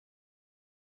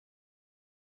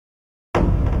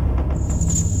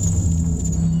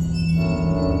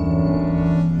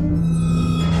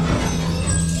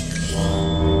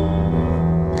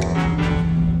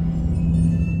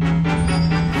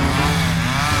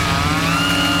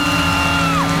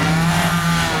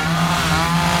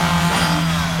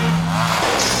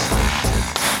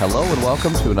Hello and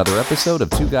welcome to another episode of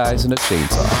Two Guys and a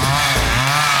Chainsaw.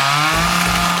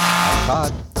 I'm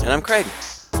Todd. And I'm Craig.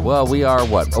 Well, we are,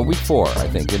 week 4, I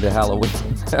think, into Halloween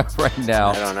right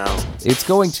now. I don't know. It's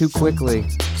going too quickly.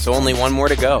 So only one more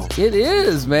to go. It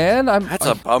is, man. That's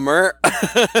a bummer.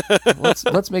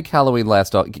 Let's make Halloween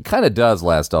last all... It kind of does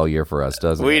last all year for us,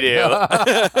 doesn't it? We do.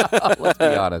 Let's be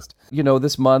honest. You know,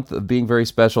 this month being very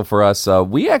special for us,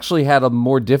 we actually had a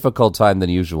more difficult time than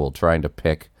usual trying to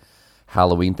pick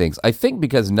Halloween things. I think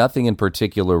because nothing in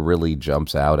particular really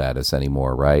jumps out at us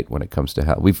anymore, right? When it comes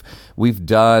to we've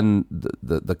done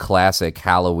the classic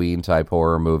Halloween type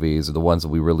horror movies, the ones that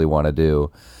we really want to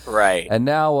do, right? And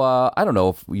now I don't know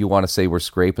if you want to say we're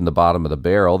scraping the bottom of the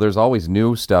barrel. There's always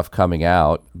new stuff coming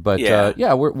out, but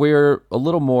we're a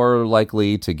little more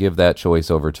likely to give that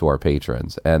choice over to our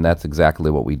patrons, and that's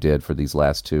exactly what we did for these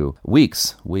last 2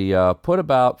 weeks. We put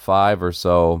about 5 or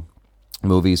so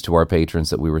movies to our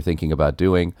patrons that we were thinking about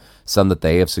doing, some that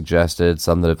they have suggested,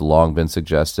 some that have long been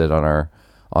suggested on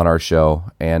our show,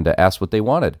 and asked what they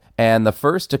wanted. And the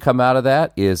first to come out of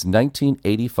that is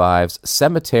 1985's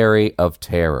Cemetery of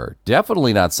Terror.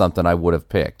 Definitely not something I would have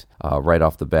picked right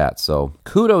off the bat. So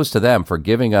kudos to them for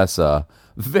giving us a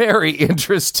very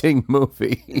interesting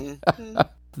movie.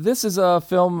 This is a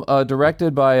film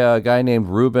directed by a guy named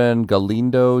Ruben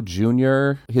Galindo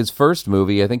Jr. His first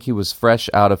movie, I think he was fresh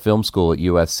out of film school at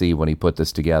USC when he put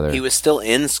this together. He was still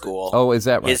in school. Oh, is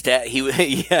that right? His dad, he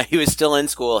was still in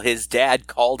school. His dad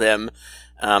called him,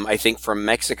 I think from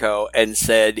Mexico, and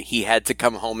said he had to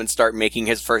come home and start making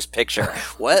his first picture.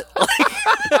 What?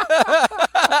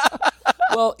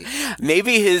 Well,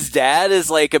 maybe his dad is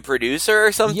like a producer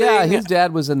or something? Yeah, his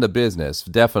dad was in the business,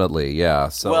 definitely, yeah.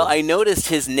 So. Well, I noticed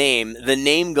his name, the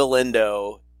name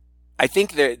Galindo. I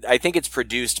think it's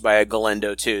produced by a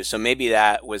Galindo too, so maybe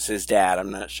that was his dad,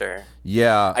 I'm not sure.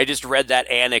 Yeah. I just read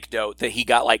that anecdote that he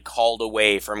got like called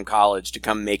away from college to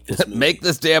come make this movie. Make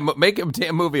a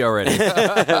damn movie already.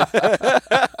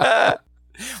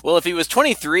 Well, if he was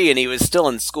 23 and he was still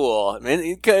in school, I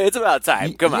mean, it's about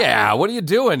time. Come on. Yeah, what are you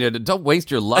doing? Don't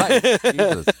waste your life.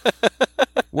 Jesus.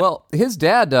 Well, his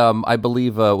dad, I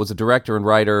believe, was a director and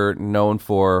writer known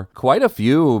for quite a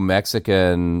few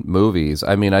Mexican movies.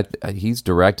 I mean, he's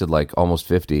directed like almost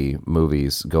 50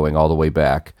 movies going all the way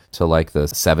back to like the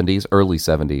 70s, early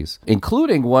 70s,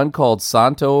 including one called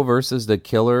Santo versus the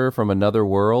Killer from Another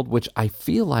World, which I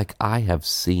feel like I have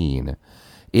seen.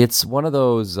 It's one of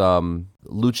those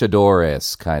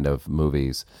luchadores kind of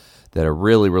movies that are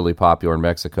really, really popular in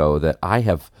Mexico that I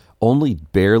have only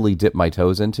barely dipped my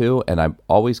toes into, and I'm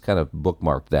always kind of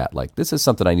bookmarked that. Like, this is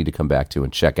something I need to come back to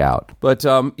and check out. But,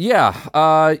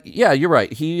 you're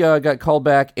right. He got called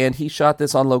back, and he shot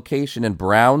this on location in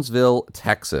Brownsville,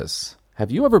 Texas.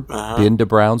 Have you ever been to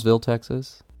Brownsville,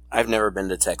 Texas? I've never been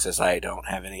to Texas. I don't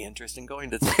have any interest in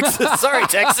going to Texas. Sorry,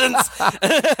 Texans.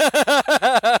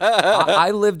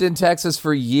 I lived in Texas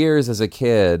for years as a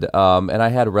kid, and I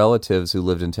had relatives who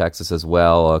lived in Texas as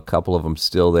well, a couple of them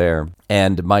still there.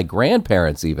 And my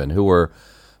grandparents even, who were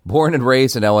born and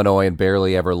raised in Illinois and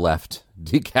barely ever left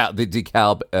the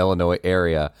DeKalb, Illinois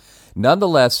area,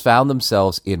 nonetheless found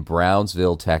themselves in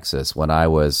Brownsville, Texas when I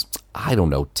was,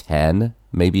 10,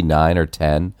 maybe 9 or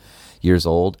 10. Years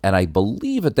old, and I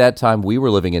believe at that time we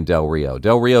were living in Del Rio.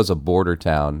 Del Rio's a border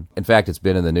town. In fact, it's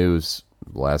been in the news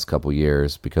the last couple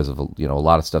years because of a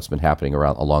lot of stuff's been happening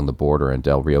along the border, and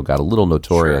Del Rio got a little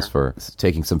notorious for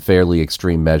taking some fairly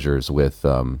extreme measures with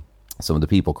some of the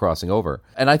people crossing over.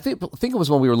 And I think it was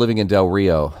when we were living in Del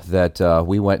Rio that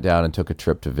we went down and took a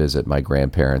trip to visit my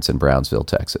grandparents in Brownsville,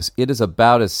 Texas. It is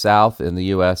about as south in the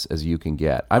U.S. as you can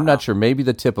get. I'm not sure. Maybe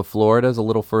the tip of Florida is a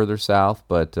little further south,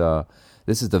 but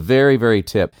this is the very, very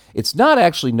tip. It's not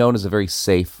actually known as a very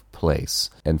safe place,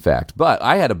 in fact. But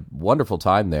I had a wonderful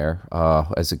time there.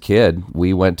 As a kid,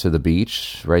 we went to the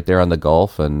beach right there on the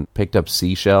Gulf and picked up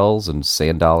seashells and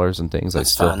sand dollars and things.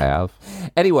 That's I still fun. have.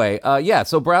 Anyway,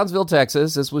 so Brownsville,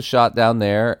 Texas. This was shot down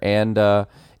there, and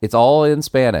it's all in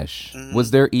Spanish. Was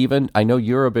there even... I know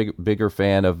you're a bigger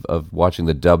fan of watching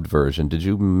the dubbed version. Did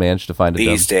you manage to find a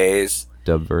These days...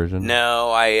 dubbed version?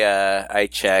 No, I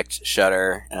checked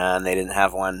Shudder and they didn't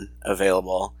have one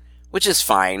available, which is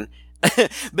fine.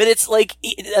 But it's like,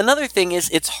 another thing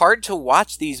is, it's hard to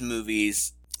watch these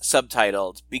movies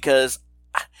subtitled because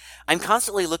I'm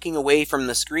constantly looking away from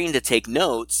the screen to take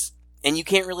notes, and you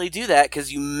can't really do that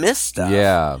because you miss stuff.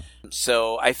 Yeah.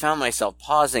 So I found myself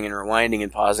pausing and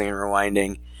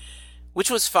rewinding, which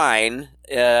was fine.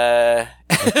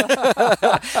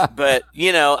 But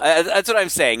that's what I'm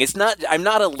saying. I'm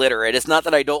not illiterate. It's not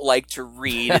that I don't like to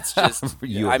read. It's just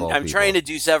I'm trying to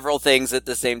do several things at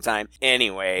the same time.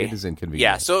 Anyway, it is inconvenient.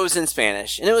 Yeah, so it was in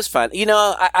Spanish, and it was fun.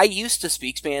 I used to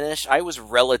speak Spanish. I was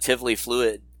relatively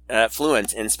fluent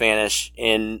in Spanish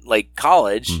in like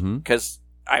college because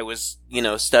I was,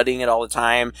 studying it all the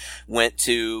time, went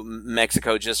to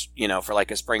Mexico just, for like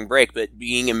a spring break, but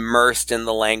being immersed in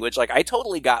the language, like I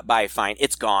totally got by fine.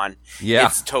 It's gone. Yeah.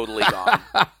 It's totally gone.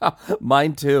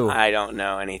 Mine too. I don't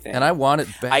know anything. And I want it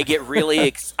back. I get really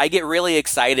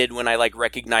excited when I like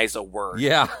recognize a word.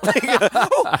 Yeah.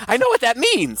 I know what that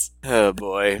means. Oh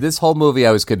boy. This whole movie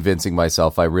I was convincing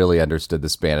myself I really understood the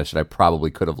Spanish and I probably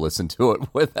could have listened to it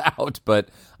without, but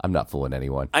I'm not fooling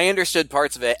anyone. I understood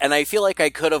parts of it, and I feel like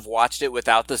I could have watched it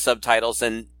without the subtitles,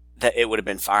 and that it would have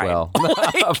been fine. Well,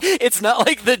 it's not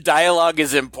like the dialogue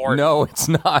is important. No, it's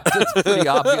not. It's pretty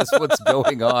obvious what's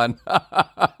going on.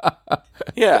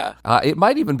 Yeah. It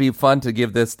might even be fun to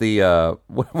give this the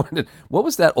what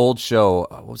was that old show?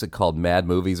 What was it called? Mad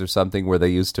Movies or something, where they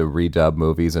used to redub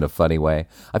movies in a funny way.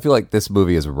 I feel like this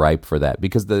movie is ripe for that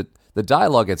because the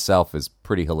dialogue itself is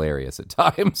pretty hilarious at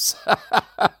times.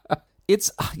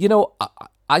 It's,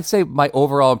 I say my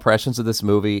overall impressions of this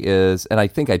movie is, and I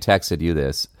think I texted you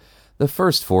this, the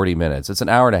first 40 minutes, it's an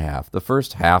hour and a half. The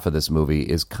first half of this movie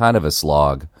is kind of a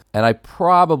slog, and I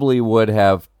probably would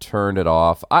have turned it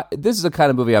off. This is the kind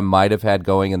of movie I might have had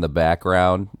going in the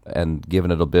background and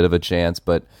given it a bit of a chance,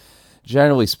 but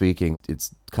generally speaking,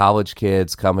 it's college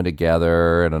kids coming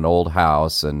together in an old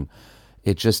house, and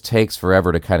it just takes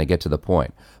forever to kind of get to the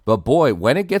point. But boy,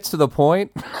 when it gets to the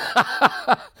point,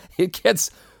 it gets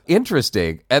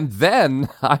interesting. And then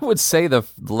I would say the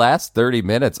last 30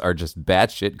 minutes are just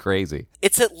batshit crazy.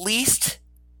 It's at least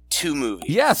 2 movies.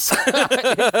 Yes.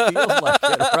 It feels like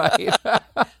it, right?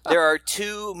 There are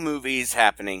 2 movies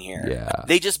happening here. Yeah.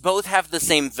 They just both have the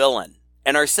same villain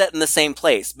and are set in the same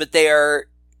place, but they are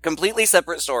completely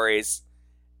separate stories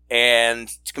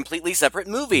and completely separate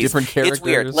movies. Different characters. It's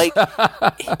weird. Like,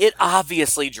 it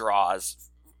obviously draws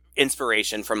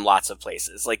inspiration from lots of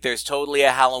places. Like, there's totally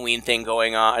a Halloween thing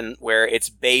going on where it's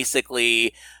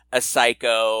basically a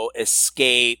psycho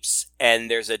escapes and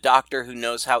there's a doctor who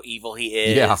knows how evil he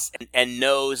is and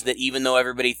knows that even though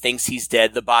everybody thinks he's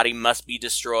dead, the body must be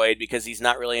destroyed because he's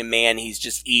not really a man, he's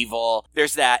just evil.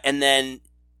 There's that. And then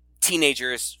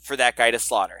teenagers for that guy to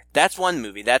slaughter. That's one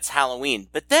movie. That's Halloween.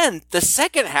 But then the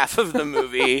second half of the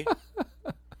movie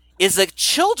is a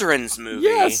children's movie.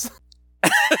 Yes.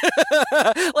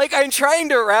 Like, I'm trying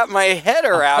to wrap my head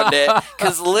around it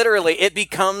because literally it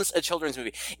becomes a children's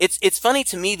movie. It's funny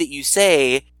to me that you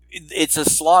say it's a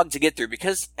slog to get through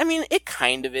because, I mean, it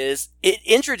kind of is. It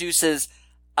introduces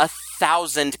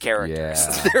 1,000 characters.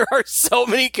 Yeah. There are so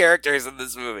many characters in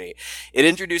this movie. It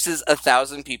introduces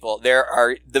 1,000 people.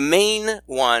 The main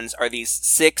ones are these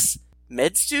 6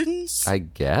 med students? I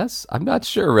guess. I'm not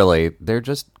sure, really. They're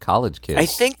just college kids. I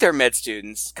think they're med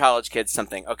students, college kids,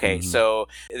 something. Okay, so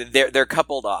they're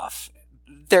coupled off.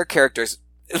 Their characters,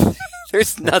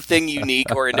 there's nothing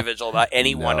unique or individual about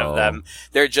any one of them.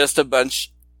 They're just a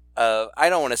bunch of, I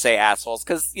don't want to say assholes,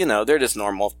 because, they're just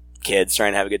normal kids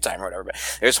trying to have a good time or whatever. But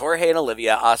there's Jorge and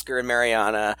Olivia, Oscar and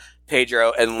Mariana,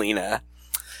 Pedro and Lena.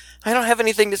 I don't have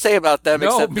anything to say about them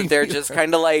except that they're just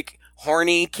kind of like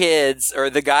horny kids, or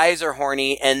the guys are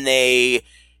horny and they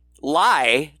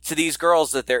lie to these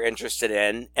girls that they're interested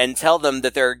in and tell them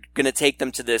that they're going to take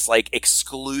them to this like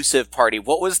exclusive party.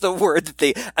 What was the word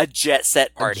that a jet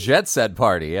set party? A jet set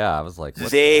party. Yeah. I was like,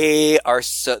 what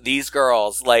these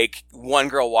girls, like one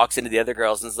girl walks into the other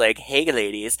girls and is like, "Hey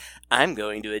ladies, I'm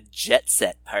going to a jet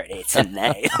set party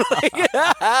tonight."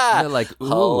 They're like, ooh.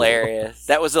 Hilarious.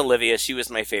 That was Olivia. She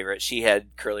was my favorite. She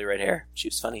had curly red hair. She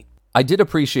was funny. I did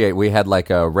appreciate we had like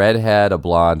a redhead, a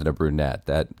blonde, and a brunette.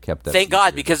 That kept that. Thank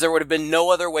God, because there would have been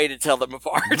no other way to tell them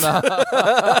apart. Exactly.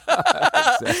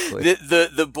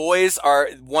 The boys are,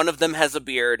 one of them has a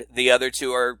beard, the other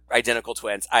 2 are identical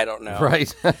twins. I don't know.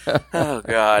 Right. Oh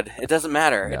God, it doesn't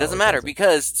matter. No, it doesn't matter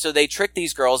because so they trick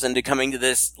these girls into coming to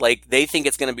this, like they think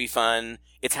it's going to be fun.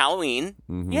 It's Halloween,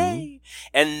 yay,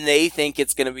 and they think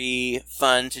it's going to be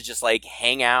fun to just like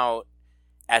hang out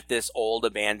at this old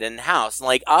abandoned house. And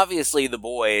like, obviously the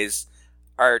boys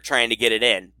are trying to get it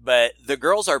in, but the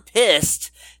girls are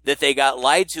pissed that they got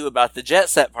lied to about the jet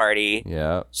set party.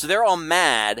 Yeah. So they're all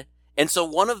mad. And so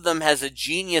one of them has a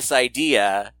genius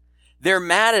idea. They're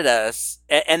mad at us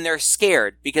and they're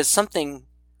scared because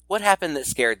what happened that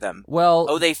scared them?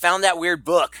 Well, they found that weird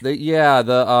book.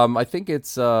 I think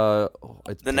it's the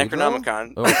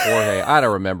Necronomicon. Jorge. I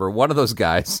don't remember. One of those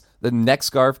guys. The neck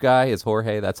scarf guy is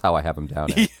Jorge. That's how I have him down.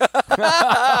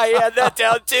 I had that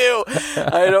down too.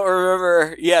 I don't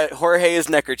remember. Yeah, Jorge is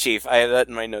neckerchief. I have that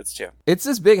in my notes too. It's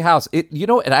this big house. It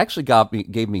actually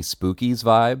gave me Spookies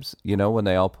vibes. When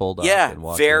they all pulled up. Yeah, and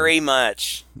walked very in.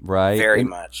 much. Right, very and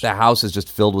much. The house is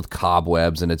just filled with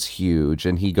cobwebs and it's huge.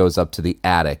 And he goes up to the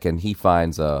attic and he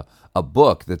finds a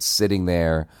book that's sitting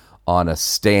there on a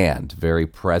stand, very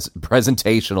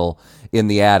presentational in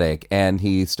the attic, and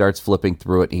he starts flipping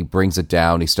through it. And he brings it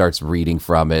down. He starts reading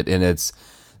from it, and it's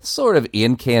sort of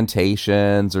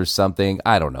incantations or something.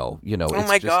 I don't know. Oh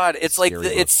my God! It's like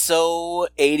it's so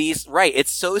 80s, right?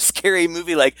 It's so scary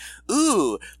movie. Like,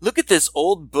 ooh, look at this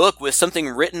old book with something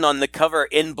written on the cover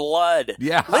in blood.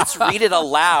 Yeah, let's read it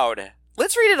aloud.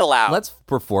 Let's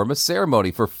perform a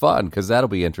ceremony for fun, because that'll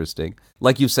be interesting.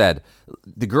 Like you said,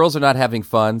 the girls are not having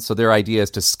fun, so their idea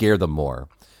is to scare them more,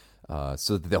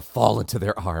 so that they'll fall into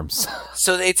their arms.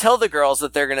 So they tell the girls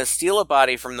that they're going to steal a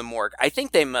body from the morgue. I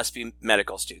think they must be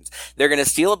medical students. They're going to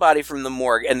steal a body from the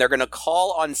morgue, and they're going to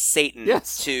call on Satan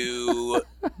to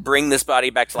bring this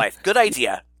body back to life. Good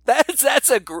idea.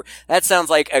 That sounds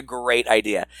like a great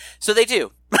idea. So they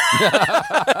do.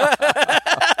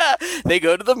 They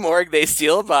go to the morgue, they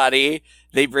steal a body,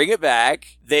 they bring it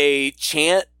back, they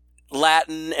chant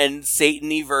Latin and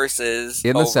Satan-y verses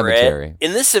in the cemetery.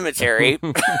 In the cemetery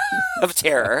of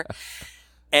terror.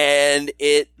 And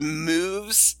it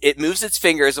moves its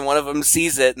fingers, and one of them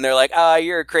sees it, and they're like,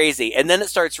 you're crazy. And then it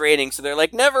starts raining, so they're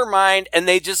like, never mind. And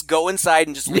they just go inside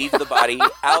and just leave the body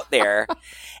out there.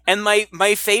 And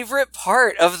my favorite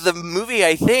part of the movie,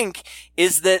 I think,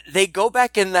 is that they go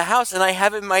back in the house, and I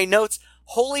have in my notes,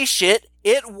 holy shit,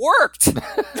 it worked.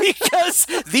 Because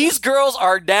these girls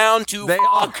are down to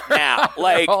fuck now.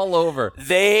 Like, all over.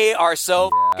 They are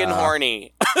so fucking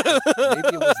horny. Maybe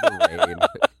it was the rain.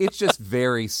 It's just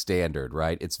very standard,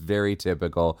 right? It's very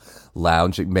typical.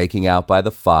 Lounging, making out by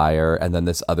the fire, and then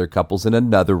this other couple's in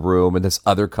another room, and this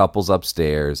other couple's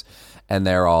upstairs. And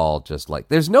they're all just like,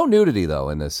 there's no nudity though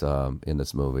in this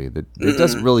movie. It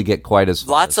doesn't really get quite as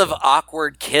far. Lots of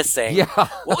awkward kissing. Yeah.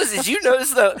 What was it? Did you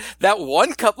notice that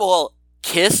one couple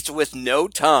kissed with no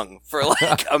tongue for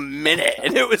like a minute,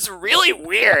 and it was really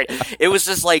weird. It was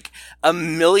just like a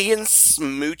million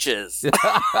smooches.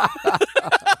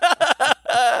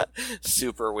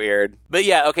 Super weird. But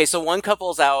yeah, okay, so one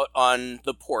couple's out on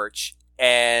the porch,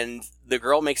 and the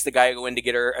girl makes the guy go in to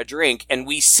get her a drink, and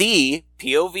we see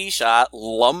POV shot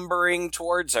lumbering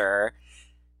towards her,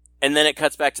 and then it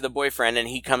cuts back to the boyfriend, and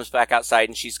he comes back outside,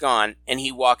 and she's gone, and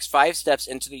he walks 5 steps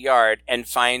into the yard and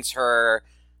finds her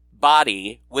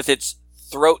body with its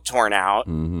throat torn out,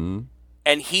 mm-hmm.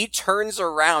 and he turns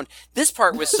around. This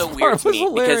part was so weird to me,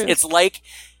 because it's like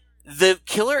the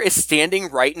killer is standing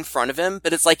right in front of him,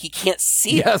 but it's like he can't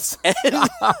see yes. it.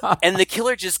 And the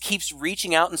killer just keeps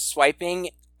reaching out and swiping.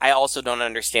 I also don't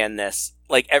understand this.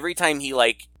 Like, every time he,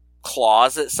 like,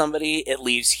 claws at somebody, it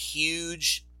leaves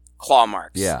huge claw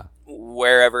marks. Yeah.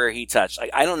 Wherever he touched.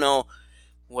 Like, I don't know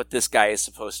what this guy is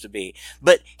supposed to be.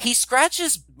 But he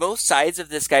scratches both sides of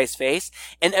this guy's face,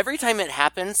 and every time it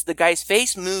happens, the guy's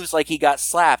face moves like he got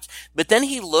slapped, but then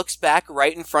he looks back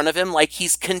right in front of him like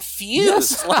he's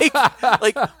confused. Yes.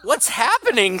 like, what's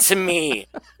happening to me?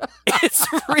 It's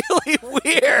really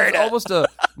weird. It's almost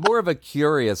more of a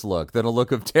curious look than a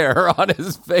look of terror on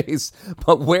his face.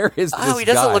 But where is this guy? Oh, he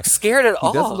doesn't look scared at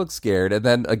all. He doesn't look scared. And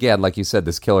then, again, like you said,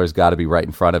 this killer's got to be right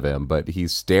in front of him, but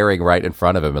he's staring right in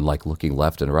front of him and, like, looking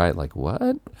left and right, like,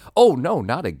 what? Oh, no,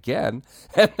 not again.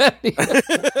 And then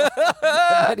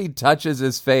he touches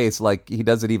his face like he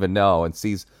doesn't even know and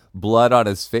sees blood on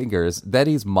his fingers. Then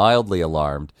he's mildly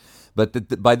alarmed.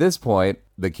 But by this point,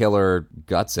 the killer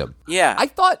guts him. Yeah. I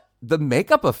thought the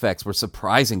makeup effects were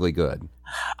surprisingly good.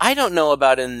 I don't know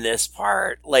about in this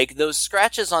part. Like, those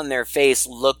scratches on their face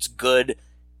looked good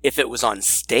if it was on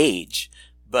stage,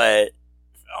 but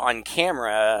on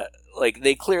camera, like,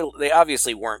 they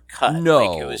obviously weren't cut. No,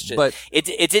 like, it was just, but it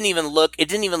didn't even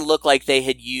look like they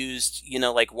had used,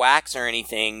 like, wax or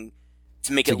anything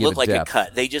to make it look like a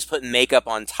cut. They just put makeup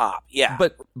on top. Yeah.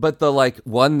 But the, like,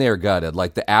 one they're gutted,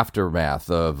 like the aftermath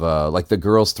of like the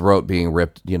girl's throat being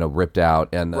ripped out,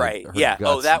 and right. Her Yeah.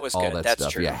 guts, That was all good. that That's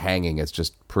stuff. true. Yeah, hanging is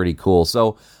just pretty cool.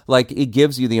 So, like, it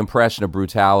gives you the impression of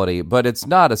brutality, but it's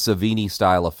not a Savini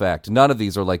style effect. None of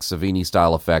these are like Savini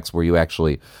style effects where you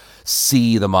actually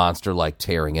see the monster, like,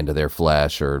 tearing into their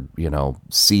flesh, or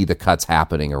see the cuts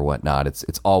happening or whatnot.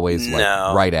 It's always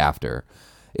like right after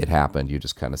it happened. You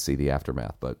just kind of see the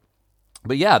aftermath. But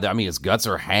yeah, I mean, his guts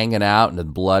are hanging out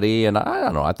and bloody, and I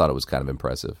don't know. I thought it was kind of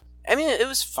impressive. I mean, it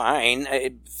was fine,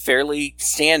 fairly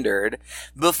standard.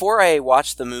 Before I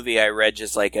watched the movie, I read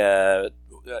just like a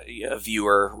a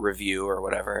viewer review or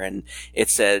whatever, and it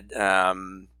said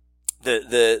the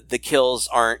kills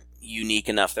aren't unique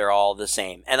enough. They're all the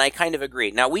same. And I kind of agree.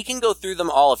 Now, we can go through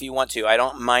them all if you want to. I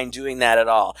don't mind doing that at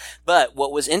all. But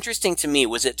what was interesting to me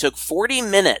was it took 40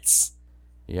 minutes,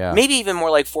 maybe even more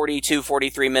like 42,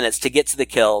 43 minutes to get to the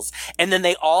kills. And then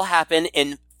they all happen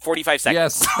in 45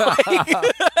 seconds. Yes.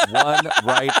 One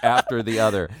right after the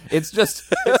other. It's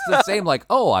the same, like,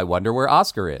 oh, I wonder where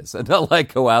Oscar is. And they'll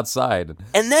like go outside.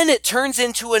 And then it turns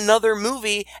into another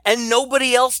movie and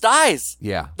nobody else dies.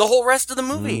 Yeah. The whole rest of the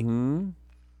movie. Mm-hmm.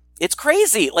 It's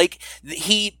crazy. Like,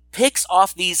 he picks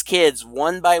off these kids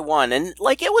one by one, and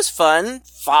like, it was fun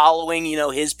following,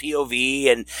 his POV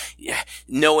and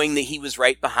knowing that he was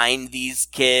right behind these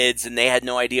kids and they had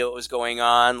no idea what was going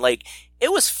on. Like,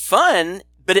 it was fun,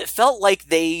 but it felt like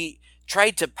they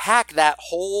tried to pack the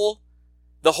whole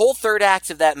third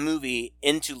act of that movie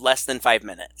into less than 5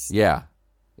 minutes. Yeah.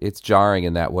 It's jarring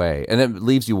in that way. And it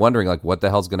leaves you wondering, like, what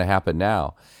the hell's going to happen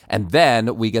now? And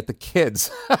then we get the kids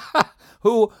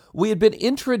who we had been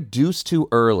introduced to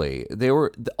early.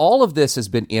 All of this has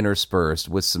been interspersed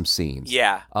with some scenes.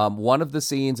 Yeah. One of the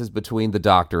scenes is between the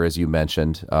doctor, as you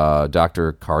mentioned,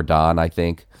 Dr. Cardan, I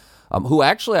think, who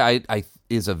actually I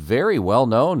is a very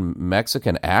well-known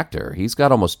Mexican actor. He's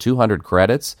got almost 200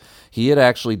 credits. He had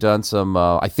actually done some,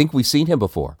 I think we've seen him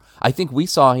before. I think we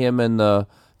saw him in the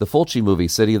Fulci movie,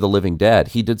 City of the Living Dead.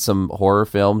 He did some horror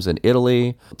films in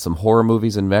Italy, some horror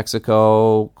movies in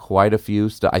Mexico, quite a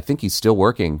few. I think he's still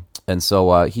working. And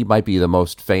so he might be the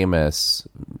most famous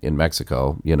in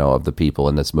Mexico, of the people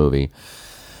in this movie.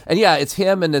 And yeah, it's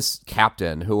him and this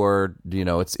captain who are,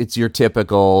 it's your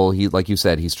typical, like you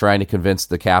said, he's trying to convince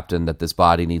the captain that this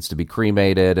body needs to be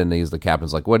cremated. And the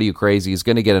captain's like, what are you, crazy? He's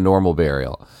going to get a normal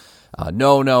burial.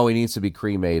 No, he needs to be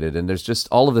cremated. And there's just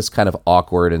all of this kind of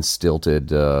awkward and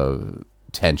stilted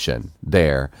tension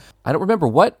there. I don't remember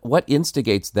what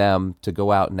instigates them to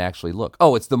go out and actually look.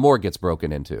 Oh, it's the morgue gets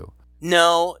broken into.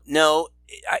 No.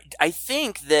 I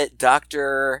think that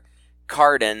Dr.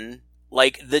 Carden,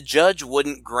 like, the judge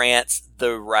wouldn't grant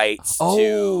the rights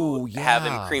to have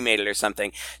him cremated or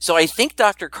something. So I think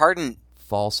Dr. Carden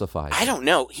falsified. I don't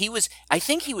know. I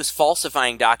think he was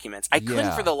falsifying documents. I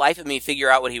couldn't for the life of me figure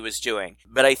out what he was doing.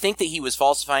 But I think that he was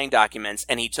falsifying documents,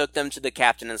 and he took them to the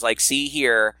captain and was like, see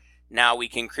here, now we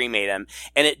can cremate him.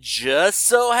 And it just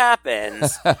so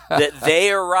happens that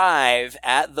they arrive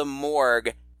at the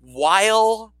morgue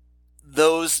while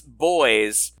those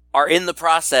boys are in the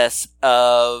process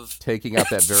of taking out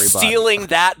that very body. Stealing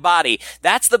that body.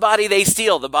 That's the body they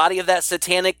steal, the body of that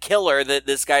satanic killer that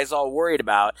this guy's all worried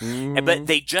about. But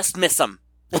they just miss him.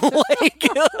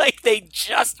 like they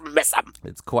just miss him.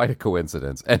 It's quite a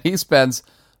coincidence. And he spends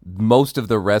most of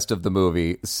the rest of the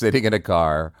movie sitting in a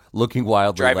car, looking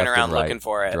wildly driving left around and right, looking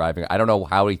for it. I don't know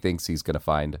how he thinks he's going to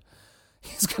find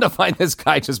this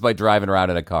guy just by driving around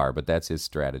in a car, but that's his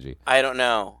strategy. I don't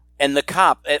know. And the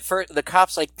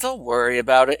cop's like, don't worry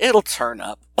about it. It'll turn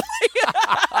up.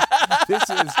 This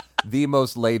is the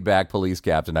most laid-back police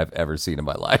captain I've ever seen in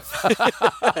my life.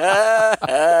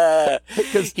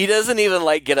 He doesn't even,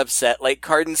 like, get upset. Like,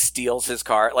 Carden steals his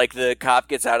car. Like, the cop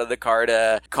gets out of the car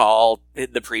to call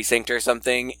the precinct or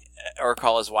something, or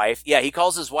call his wife. Yeah, he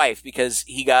calls his wife because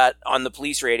he got on the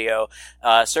police radio,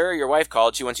 sir, your wife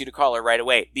called. She wants you to call her right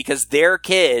away. Because their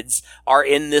kids are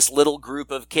in this little group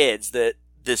of kids that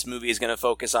this movie is going to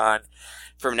focus on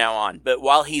from now on. But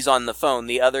while he's on the phone,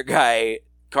 the other guy,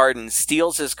 Carden,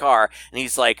 steals his car, and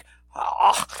he's like,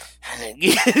 oh.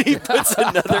 he puts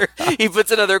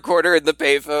another quarter in the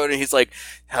payphone, and he's like,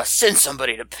 send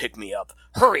somebody to pick me up.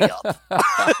 Hurry up.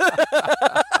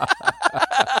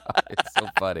 It's so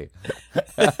funny.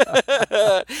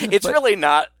 It's really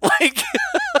not like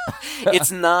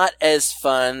it's not as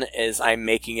fun as I'm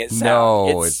making it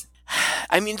sound. No,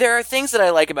 I mean, there are things that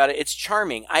I like about it. It's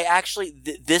charming. I actually,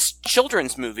 this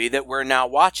children's movie that we're now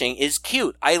watching is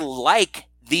cute. I like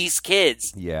these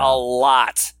kids a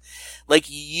lot. Like,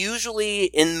 usually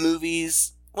in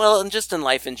movies, well, and just in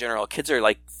life in general, kids are,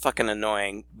 like, fucking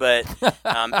annoying. But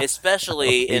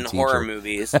especially in horror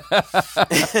movies.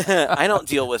 I don't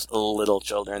deal with little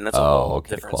children. That's a whole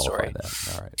different story.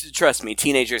 All right. Trust me,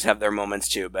 teenagers have their moments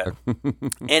too. But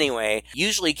anyway,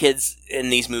 usually kids in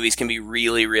these movies can be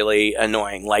really, really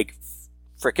annoying. Like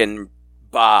frickin'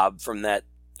 Bob from that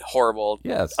horrible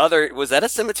was that a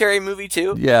cemetery movie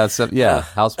too? House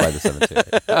by the Cemetery.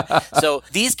 So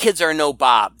these kids are no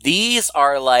Bob. These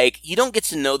are like, you don't get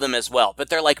to know them as well, but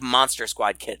they're like Monster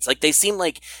Squad kids. Like, they seem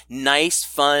like nice,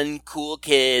 fun, cool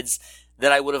kids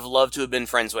that I would have loved to have been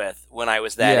friends with when I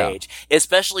was that age.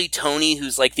 Especially Tony,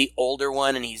 who's like the older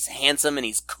one, and he's handsome and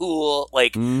he's cool.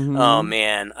 Like, oh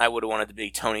man, I would have wanted to be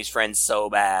Tony's friend so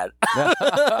bad.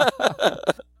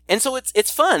 And so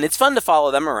it's fun. It's fun to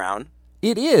follow them around.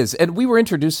 It is, and we were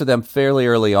introduced to them fairly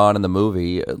early on in the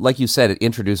movie. Like you said, it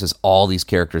introduces all these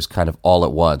characters kind of all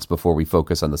at once before we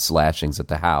focus on the slashings at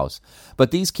the house.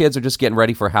 But these kids are just getting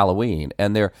ready for Halloween,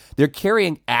 and they're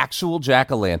carrying actual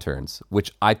jack-o'-lanterns,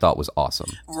 which I thought was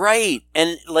awesome. Right,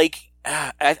 and like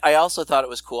I also thought it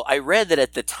was cool. I read that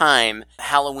at the time,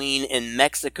 Halloween in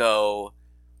Mexico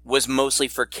was mostly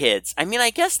for kids. I mean, I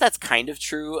guess that's kind of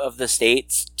true of the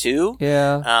States, too.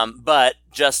 Yeah. But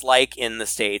just like in the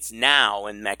States, now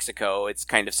in Mexico, it's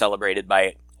kind of celebrated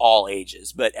by all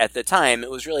ages. But at the time, it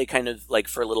was really kind of like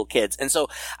for little kids. And so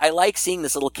I like seeing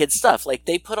this little kid stuff. Like,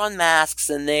 they put on masks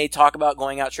and they talk about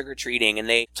going out trick-or-treating and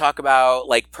they talk about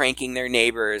like pranking their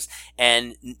neighbors.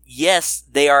 And yes,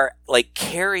 they are like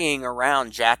carrying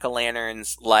around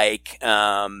jack-o'-lanterns like,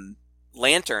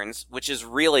 lanterns, which is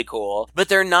really cool, but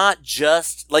they're not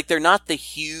just like, they're not the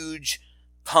huge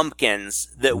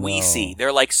pumpkins that we see.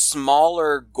 They're like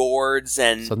smaller gourds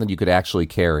and something you could actually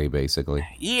carry, basically.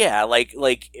 Yeah, like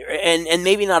and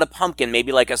maybe not a pumpkin,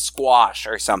 maybe like a squash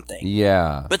or something.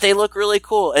 Yeah. But they look really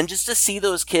cool, and just to see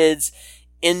those kids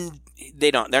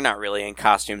they're not really in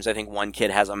costumes. I think one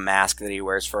kid has a mask that he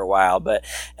wears for a while, but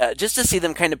just to see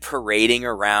them kind of parading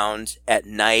around at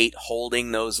night,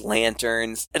 holding those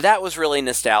lanterns, that was really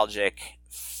nostalgic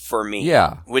for me.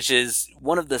 Yeah. Which is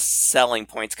one of the selling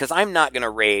points, because I'm not going to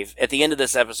rave. At the end of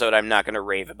this episode, I'm not going to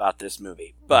rave about this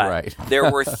movie. But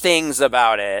there were things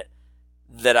about it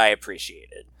that I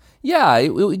appreciated. Yeah,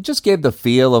 it just gave the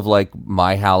feel of like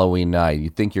my Halloween night.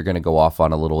 You think you're going to go off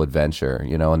on a little adventure,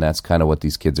 you know, and that's kind of what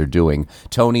these kids are doing.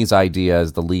 Tony's idea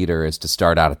as the leader is to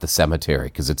start out at the cemetery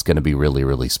because it's going to be really,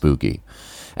 really spooky.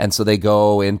 And so they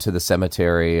go into the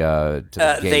cemetery to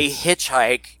the gates. They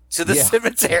hitchhike to the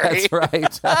cemetery.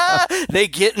 That's right. They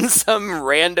get in some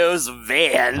rando's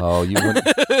van. Oh, you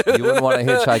wouldn't want to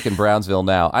hitchhike in Brownsville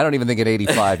now. I don't even think at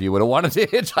 85 you would have wanted to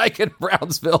hitchhike in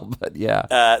Brownsville, but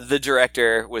yeah. The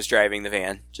director was driving the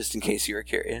van, just in case you were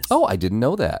curious. Oh, I didn't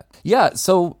know that. Yeah,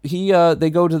 so they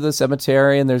go to the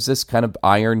cemetery, and there's this kind of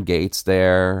iron gates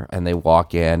there, and they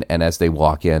walk in, and as they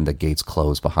walk in, the gates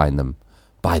close behind them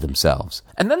by themselves.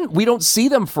 And then we don't see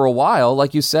them for a while.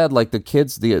 Like you said, like the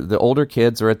kids, the older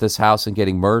kids are at this house and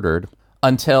getting murdered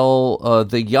until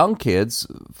the young kids,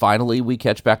 finally we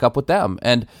catch back up with them.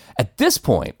 And at this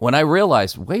point, when I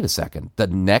realized, wait a second, the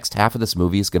next half of this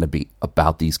movie is going to be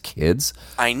about these kids.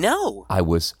 I know. I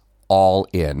was all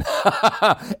in.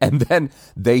 And then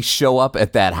they show up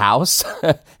at that house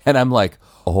and I'm like,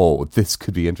 oh, this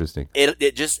could be interesting. It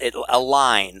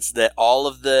aligns that all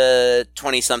of the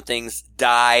 20-somethings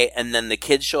die, and then the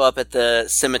kids show up at the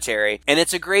cemetery, and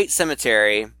it's a great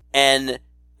cemetery, and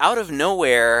out of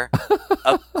nowhere,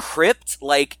 a crypt,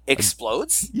 like,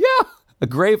 explodes. Yeah. A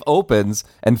grave opens,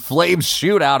 and flames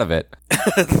shoot out of it,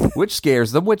 which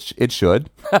scares them, which it should.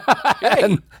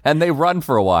 and they run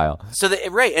for a while. So they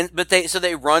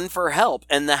run for help,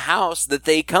 and the house that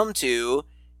they come to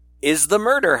is the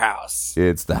murder house.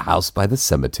 It's the house by the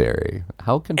cemetery.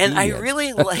 How convenient. And I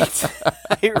really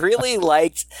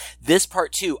liked this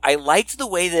part too. I liked the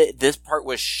way that this part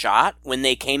was shot when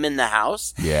they came in the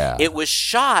house. Yeah. It was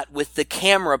shot with the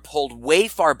camera pulled way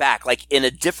far back, like in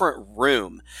a different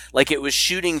room. Like it was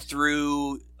shooting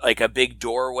through like a big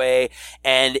doorway,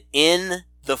 and in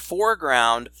the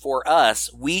foreground for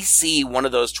us, we see one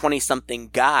of those 20-something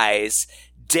guys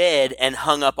dead and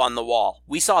hung up on the wall.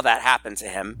 We saw that happen to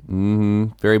him. Mm-hmm.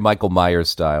 Very Michael Myers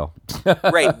style.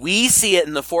 Right. We see it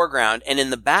in the foreground, and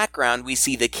in the background, we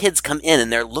see the kids come in, and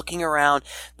they're looking around,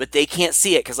 but they can't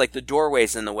see it because, like, the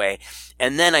doorway's in the way.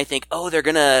 And then I think, oh, they're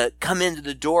going to come into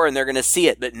the door, and they're going to see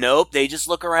it. But nope, they just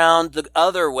look around the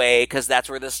other way because that's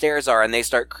where the stairs are, and they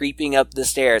start creeping up the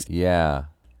stairs. Yeah.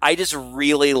 I just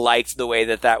really liked the way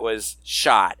that was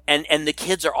shot. And the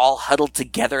kids are all huddled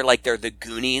together like they're the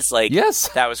Goonies. Like, yes.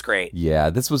 That was great. Yeah,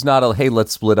 this was not a, hey,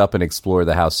 let's split up and explore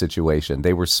the house situation.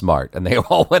 They were smart, and they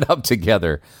all went up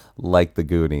together like the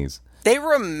Goonies. They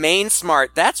remain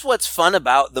smart. That's what's fun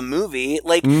about the movie.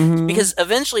 Like, because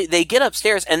eventually they get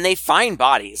upstairs and they find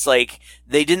bodies. Like,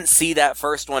 they didn't see that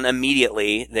first one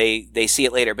immediately. They see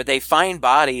it later. But they find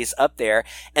bodies up there.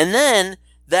 And then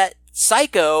that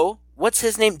psycho... What's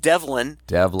his name? Devlin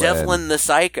the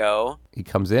psycho. He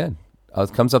comes in.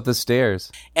 Comes up the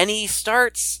stairs. And he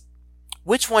starts...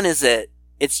 Which one is it?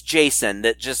 It's Jason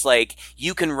that just, like,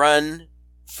 you can run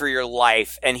for your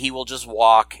life and he will just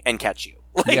walk and catch you.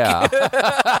 Like, yeah.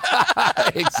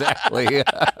 Exactly.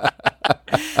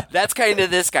 That's kind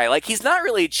of this guy. Like, he's not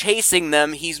really chasing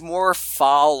them, he's more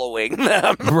following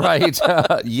them. Right.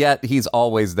 Yet he's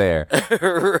always there.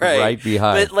 Right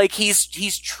behind. But, like,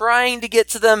 he's trying to get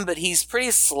to them, but he's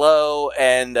pretty slow,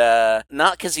 and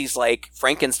not because he's, like,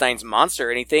 Frankenstein's monster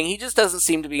or anything. He just doesn't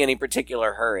seem to be in any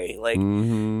particular hurry. Like,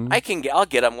 I'll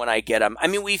get him when I get him. I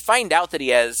mean, we find out that he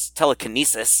has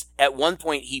telekinesis. At one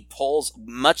point,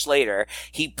 much later,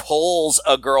 he pulls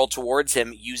a girl towards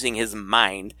him using his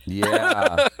mind.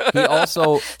 Yeah. He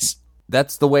also,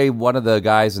 that's the way one of the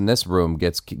guys in this room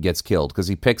gets killed, because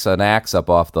he picks an axe up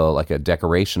off a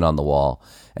decoration on the wall,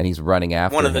 and he's running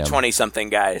after him. One of the 20-something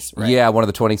guys, right? Yeah, one of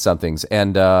the 20-somethings.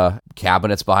 And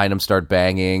cabinets behind him start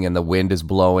banging, and the wind is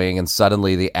blowing, and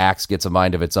suddenly the axe gets a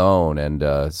mind of its own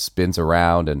and spins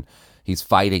around, and he's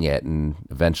fighting it, and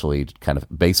eventually kind of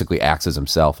basically axes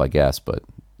himself, I guess, but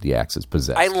the axe is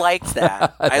possessed. I liked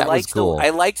that. That was cool. I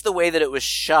liked the way that it was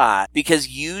shot, because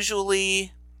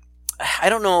usually, I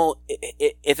don't know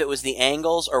if it was the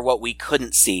angles or what we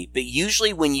couldn't see, but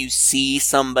usually when you see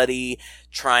somebody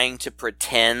trying to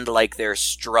pretend like they're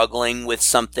struggling with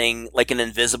something like an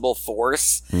invisible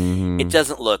force, it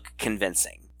doesn't look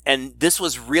convincing. And this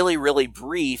was really, really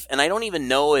brief, and I don't even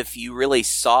know if you really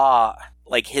saw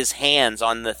like his hands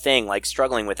on the thing, like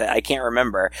struggling with it. I can't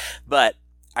remember, but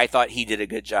I thought he did a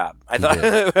good job. I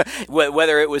thought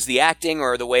whether it was the acting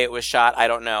or the way it was shot, I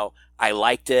don't know. I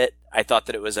liked it. I thought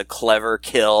that it was a clever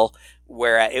kill,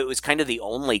 where it was kind of the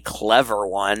only clever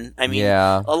one. I mean,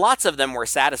 lots of them were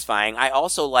satisfying. I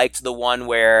also liked the one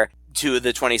where two of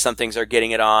the 20-somethings are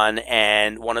getting it on,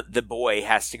 and the boy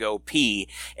has to go pee.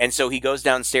 And so he goes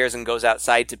downstairs and goes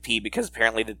outside to pee, because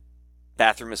apparently the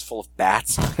bathroom is full of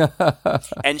bats.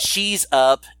 And she's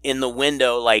up in the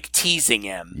window, like, teasing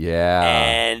him. Yeah.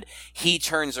 And he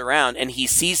turns around and he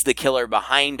sees the killer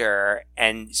behind her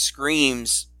and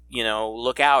screams,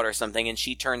 look out or something. And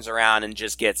she turns around and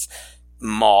just gets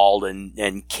mauled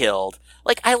and killed.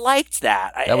 Like, I liked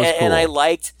that. That was cool. And I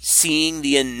liked seeing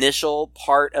the initial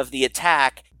part of the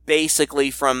attack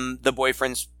basically from the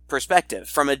boyfriend's perspective,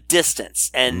 from a distance,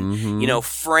 and,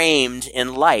 framed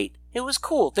in light. It was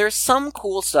cool. There's some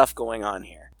cool stuff going on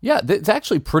here. Yeah, it's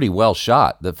actually pretty well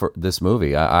shot for this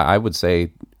movie. I would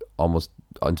say almost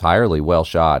entirely well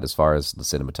shot as far as the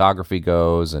cinematography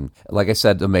goes. And like I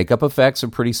said, the makeup effects are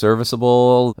pretty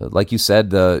serviceable. Like you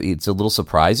said, it's a little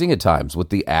surprising at times with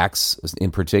the axe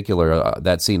in particular.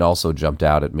 That scene also jumped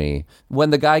out at me. When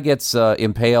the guy gets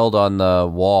impaled on the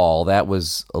wall, that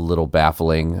was a little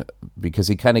baffling, because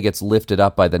he kind of gets lifted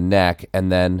up by the neck and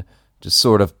then just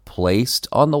sort of placed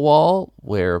on the wall,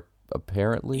 where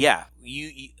apparently... Yeah,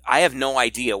 I have no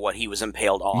idea what he was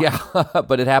impaled on. Yeah,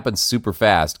 but it happens super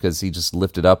fast, because he just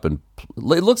lifted up and...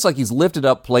 It looks like he's lifted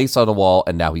up, placed on a wall,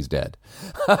 and now he's dead.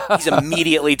 He's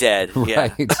immediately dead.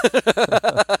 Right.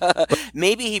 Yeah.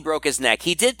 Maybe he broke his neck.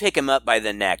 He did pick him up by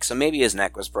the neck, so maybe his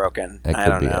neck was broken. I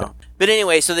don't know. But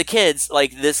anyway, so the kids,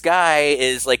 like, this guy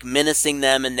is, like, menacing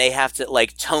them, and they have to,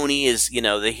 like, Tony is,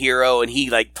 the hero, and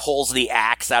he, like, pulls the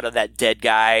axe out of that dead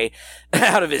guy,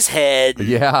 out of his head.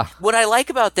 Yeah. What I like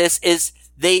about this is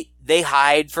they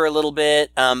hide for a little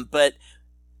bit, but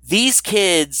these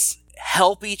kids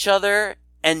help each other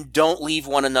and don't leave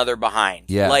one another behind.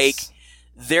 Yes. Like,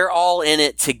 they're all in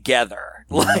it together.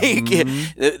 Like,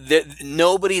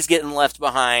 nobody's getting left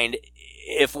behind.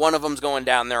 If one of them's going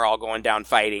down, they're all going down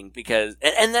fighting, because,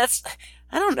 and that's,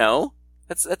 I don't know,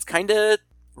 that's kind of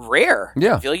rare.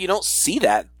 Yeah. I feel like you don't see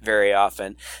that very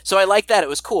often. So I like that. It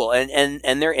was cool. And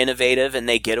they're innovative, and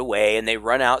they get away, and they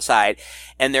run outside,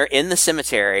 and they're in the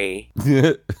cemetery.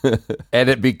 And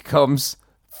it becomes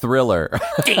Thriller.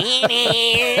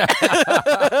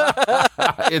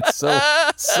 It's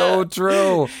so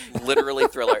true. Literally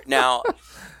Thriller. Now,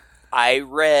 I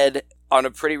read on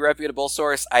a pretty reputable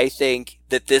source, I think,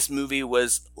 that this movie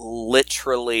was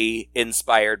literally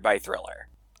inspired by Thriller.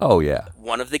 Oh, yeah.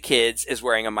 One of the kids is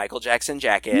wearing a Michael Jackson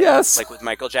jacket. Yes. Like, with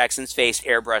Michael Jackson's face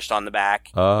airbrushed on the back.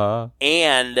 Uh-huh.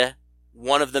 And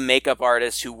one of the makeup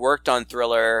artists who worked on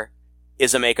Thriller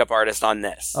is a makeup artist on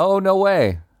this. Oh, no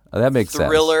way. Oh, that makes sense.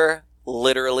 Thriller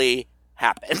literally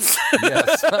happens.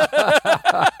 Yes.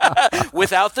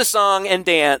 Without the song and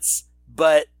dance,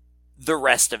 but the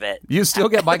rest of it. You still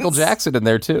get Michael Jackson in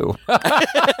there, too.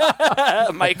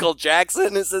 Michael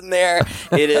Jackson is in there.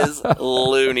 It is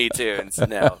Looney Tunes.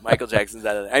 No, Michael Jackson's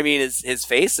out of there. I mean, his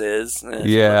face is.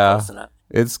 Yeah. Close enough.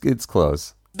 It's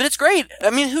close. But it's great. I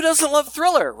mean, who doesn't love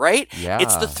Thriller, right? Yeah.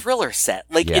 It's the Thriller set.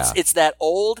 Like Yeah. it's that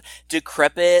old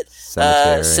decrepit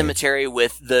cemetery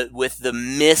with the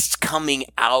mist coming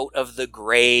out of the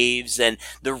graves and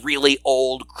the really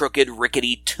old crooked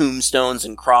rickety tombstones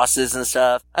and crosses and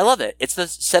stuff. I love it. It's the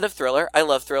set of Thriller. I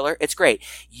love Thriller. It's great.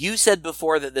 You said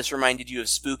before that this reminded you of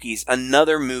Spookies,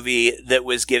 another movie that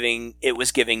was giving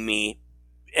me,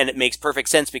 and it makes perfect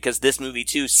sense because this movie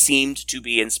too seemed to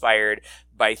be inspired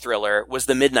by Thriller, was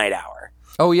The Midnight Hour.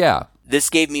 Oh, yeah. This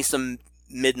gave me some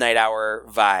Midnight Hour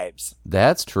vibes.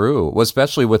 That's true. Well,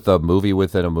 especially with the movie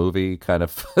within a movie kind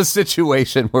of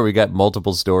situation where we got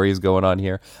multiple stories going on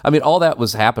here. I mean, all that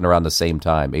was happening around the same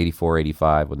time, 84,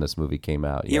 85, when this movie came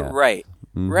out. Yeah. You're right.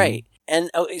 Mhm. Right.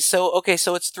 And so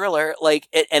it's Thriller. Like,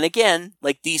 and again,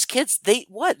 like these kids, they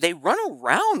run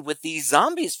around with these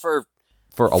zombies for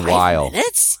a 5 while.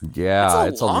 minutes? Yeah,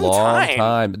 it's a long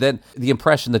time. Then the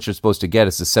impression that you're supposed to get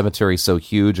is the cemetery is so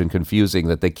huge and confusing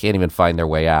that they can't even find their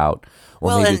way out. Or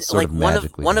Well, maybe and it's sort like of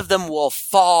magically. one of them will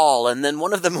fall, and then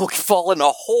one of them will fall in a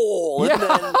hole. And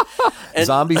then, and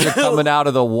Zombies are coming out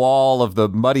of the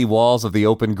muddy walls of the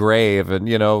open grave and,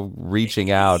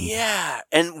 reaching out. Yeah,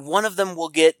 and one of them will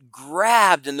get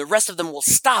grabbed, and the rest of them will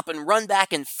stop and run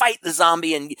back and fight the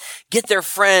zombie and get their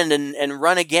friend and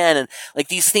run again. And like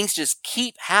these things just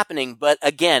keep happening. But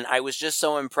again, I was just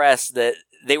so impressed that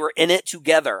they were in it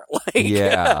together. Like,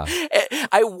 Yeah.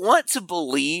 I want to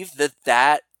believe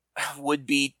that would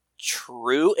be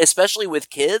true, especially with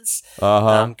kids,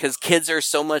 because kids are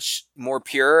so much more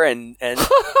pure and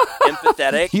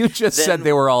empathetic. You just said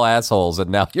they were all assholes,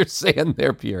 and now you're saying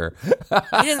they're pure.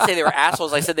 I didn't say they were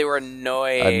assholes. I said they were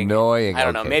annoying. Annoying. I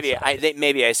don't know. Okay,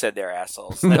 Maybe I said they're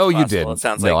assholes. That's No, you possible. didn't. It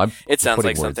sounds No, like I'm putting like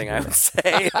words something in I your would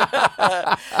say.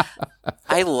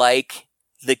 I like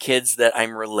the kids that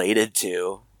I'm related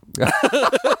to.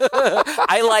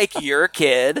 I like your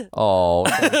kid. Oh,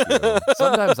 thank you.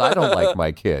 Sometimes I don't like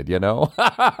my kid, It depends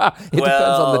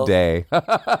on the day.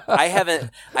 I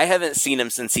haven't seen him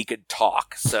since he could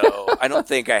talk, so I don't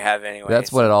think I have anyway.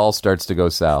 That's when it all starts to go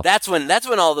south. That's when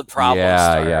all the problems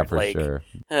start. Yeah, for like, sure.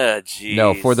 Oh, jeez.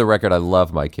 No, for the record, I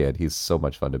love my kid. He's so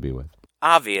much fun to be with.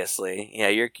 Obviously. Yeah,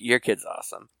 your kid's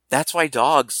awesome. That's why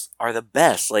dogs are the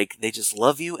best. Like, they just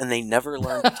love you and they never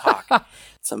learn to talk.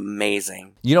 It's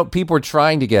amazing. People are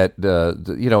trying to get,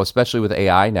 especially with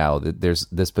AI now, that there's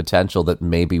this potential that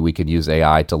maybe we could use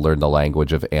AI to learn the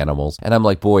language of animals. And I'm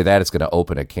like, boy, that is going to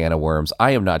open a can of worms.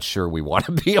 I am not sure we want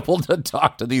to be able to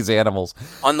talk to these animals.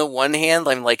 On the one hand,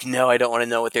 I'm like, no, I don't want to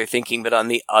know what they're thinking. But on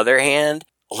the other hand,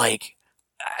 like,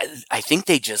 I think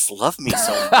they just love me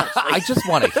so much. Like, I just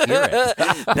want to hear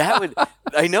it.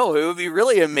 I know, it would be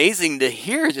really amazing to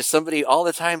hear just somebody all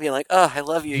the time being like, oh, I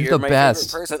love you. You're the my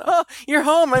best. favorite person. Oh, you're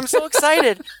home. I'm so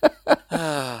excited.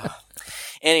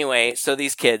 Anyway, so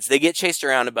these kids, they get chased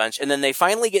around a bunch and then they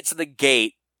finally get to the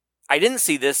gate. I didn't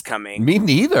see this coming. Me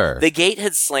neither. The gate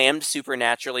had slammed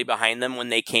supernaturally behind them when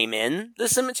they came in the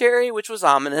cemetery, which was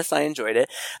ominous. I enjoyed it.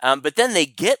 But then they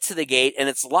get to the gate and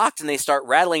it's locked and they start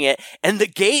rattling it and the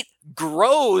gate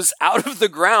grows out of the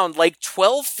ground like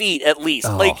 12 feet at least.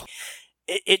 Oh. Like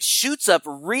it shoots up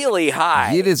really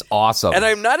high. It is awesome. And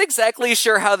I'm not exactly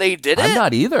sure how they did it. I'm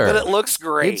not either. But it looks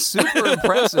great. It's super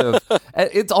impressive.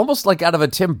 It's almost like out of a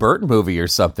Tim Burton movie or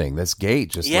something. This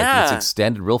gate just like it's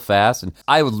extended real fast. And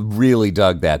I really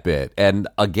dug that bit. And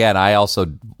again, I also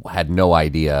had no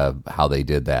idea how they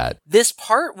did that. This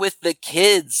part with the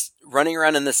kids running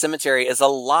around in the cemetery is a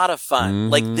lot of fun. Mm-hmm.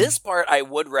 Like this part I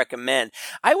would recommend.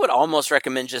 I would almost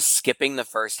recommend just skipping the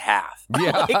first half.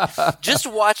 Yeah. Like, just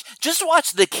watch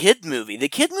the kid movie. The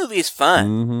kid movie is fun.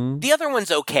 Mm-hmm. The other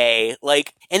one's okay.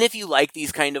 Like, and if you like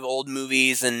these kind of old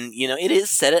movies and, it is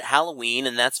set at Halloween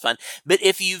and that's fun. But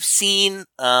if you've seen,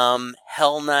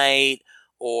 Hell Night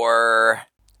or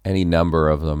Any number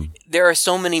of them. there are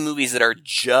so many movies that are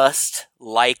just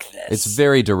like this. It's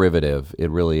very derivative. It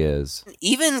really is.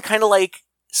 Even kind of like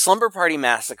Slumber Party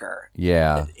Massacre.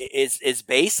 Yeah. Is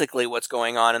basically what's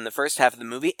going on in the first half of the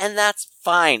movie, and that's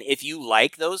fine. If you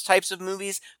like those types of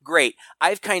movies, great.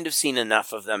 I've kind of seen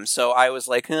enough of them, so I was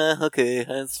like, okay,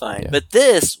 that's fine. Yeah. But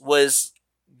this was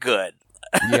good.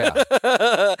 Yeah.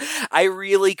 I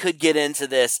really could get into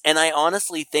this, and I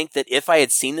honestly think that if I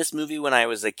had seen this movie when I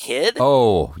was a kid,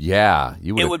 Oh, yeah.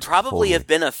 it would probably have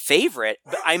been a favorite.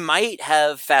 But I might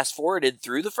have fast forwarded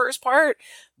through the first part,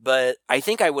 but I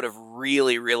think I would have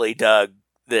really, really dug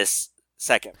this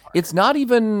second part. It's not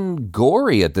even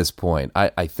gory at this point,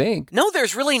 I think. No,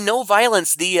 there's really no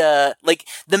violence. The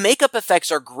makeup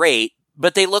effects are great,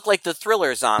 But they look like the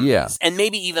Thriller zombies. Yeah. And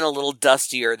maybe even a little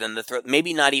dustier than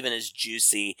maybe not even as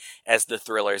juicy as the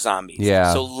Thriller zombies.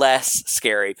 Yeah. So less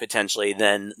scary, potentially,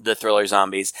 than the Thriller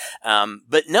zombies.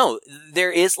 But no,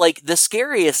 there is, like, the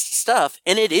scariest stuff,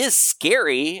 and it is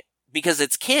scary because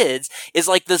it's kids, is,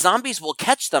 like, the zombies will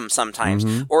catch them sometimes.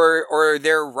 Mhm. Or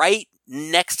they're right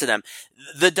next to them.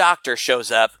 The doctor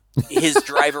shows up. His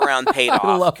drive around paid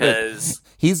off because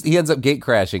he ends up gate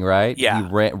crashing, right? Yeah.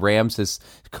 He rams his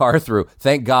car through.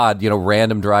 Thank God,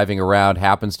 random driving around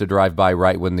happens to drive by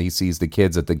right when he sees the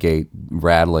kids at the gate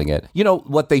rattling it.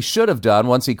 What they should have done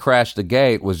once he crashed the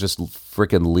gate was just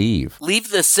freaking leave.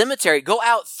 Leave the cemetery. Go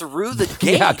out through the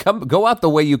gate. Yeah, go out the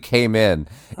way you came in.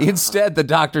 Instead, the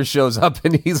doctor shows up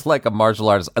and he's like a martial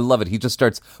artist. I love it. He just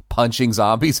starts punching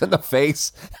zombies in the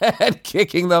face and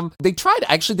kicking them. They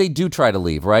do try to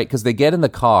leave, right? Because they get in the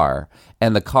car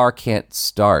and the car can't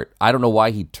start. I don't know why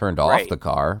he turned off the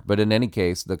car, but in any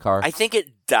case, the car... I think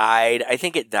it died.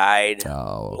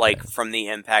 Oh, okay. Like from the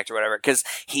impact or whatever, because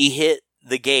he hit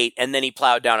the gate and then he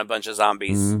plowed down a bunch of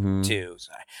zombies too.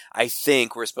 So I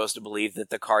think we're supposed to believe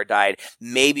that the car died.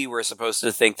 Maybe we're supposed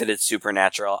to think that it's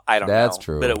supernatural. I don't know. That's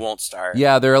true. But it won't start.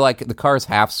 Yeah, they're like, the car's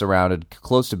half surrounded,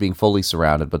 close to being fully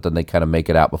surrounded, but then they kind of make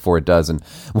it out before it does, and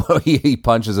he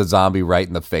punches a zombie right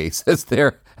in the face as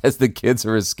the kids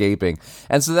are escaping.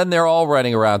 And so then they're all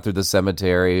running around through the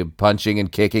cemetery, punching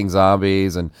and kicking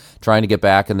zombies and trying to get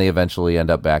back, and they eventually end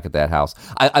up back at that house.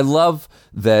 I love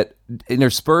that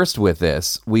interspersed with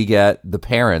this, we get the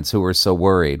parents who are so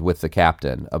worried with the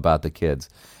captain about the kids.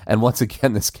 And once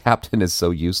again, this captain is so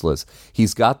useless.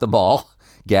 He's got them all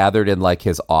gathered in like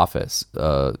his office,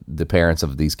 the parents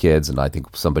of these kids, and I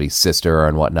think somebody's sister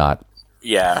and whatnot.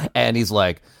 Yeah. And he's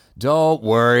like, don't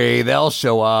worry, they'll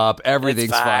show up.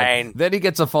 Everything's fine. Then he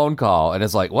gets a phone call, and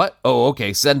it's like, what? Oh,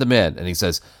 okay, send them in. And he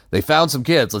says, they found some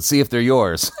kids. Let's see if they're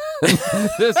yours.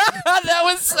 That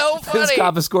was so funny. This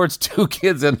cop escorts 2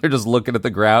 kids in. They're just looking at the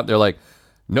ground. They're like,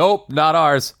 nope, not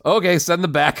ours. Okay, send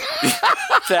them back.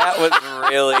 That was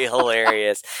really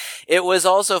hilarious. It was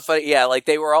also funny. Yeah, like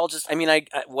they were all just, I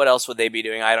what else would they be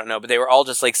doing? I don't know. But they were all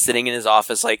just like sitting in his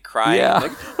office, like crying. Yeah.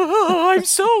 Like, oh, I'm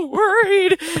so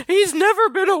worried. He's never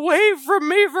been away from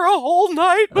me for a whole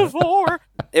night before.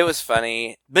 It was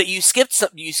funny. But you skipped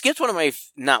one of my,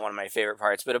 not one of my favorite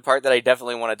parts, but a part that I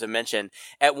definitely wanted to mention.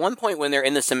 At one point when they're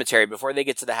in the cemetery, before they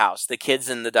get to the house, the kids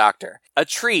and the doctor, a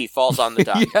tree falls on the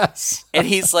doctor. Yes. And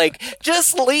he's like,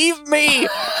 just leave me.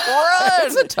 Run.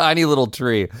 It's a tiny little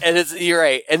tree. And you're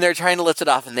right. And they're trying to lift it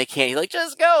off and they can't. He's like,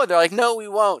 just go. And they're like, no, we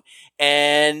won't.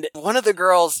 And one of the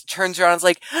girls turns around and is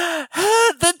like,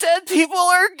 the dead people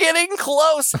are getting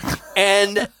close.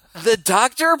 And the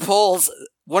doctor pulls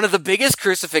one of the biggest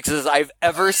crucifixes I've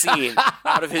ever seen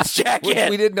out of his jacket. Which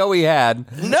we didn't know he had.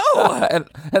 No. And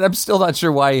I'm still not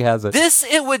sure why he has it.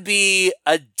 It would be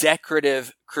a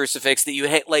decorative crucifix that you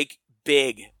hate, like,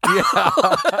 big.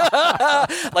 Yeah.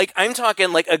 Like, I'm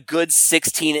talking like a good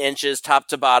 16 inches top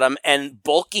to bottom and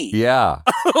bulky. Yeah.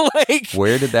 Like,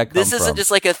 where did that come from? This isn't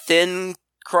just like a thin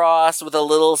cross with a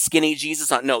little skinny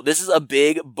Jesus on. No, this is a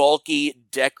big, bulky,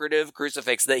 decorative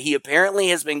crucifix that he apparently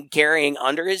has been carrying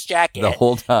under his jacket the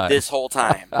whole time. This whole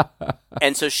time.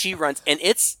 And so she runs, and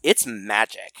it's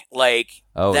magic. Like,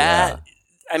 oh, that. Yeah.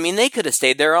 They could have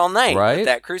stayed there all night right? with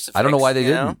that crucifix. I don't know why they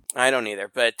didn't. I don't either.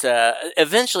 But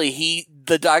eventually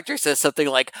the doctor says something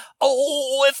like,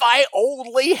 oh, if I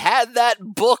only had that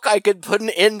book, I could put an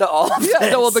end to all of this.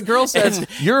 Yeah, no, well, the girl says,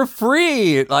 you're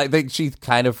free. She's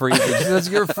kind of free. She says,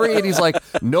 you're free. And he's like,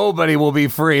 nobody will be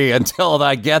free until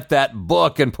I get that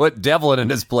book and put Devlin in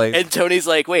his place. And Tony's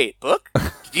like, wait, book?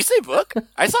 Did you say book?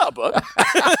 I saw a book.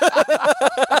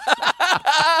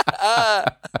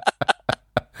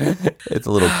 It's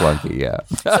a little clunky, yeah.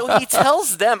 So he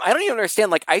tells them, I don't even understand.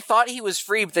 Like, I thought he was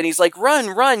free, but then he's like,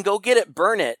 run, go get it,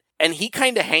 burn it. And he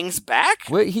kind of hangs back.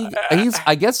 Well,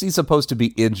 I guess he's supposed to be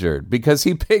injured because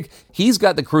he's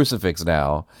got the crucifix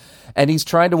now, and he's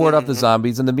trying to ward off the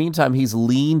zombies. In the meantime, he's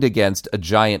leaned against a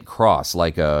giant cross,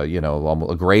 like a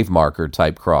grave marker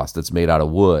type cross that's made out of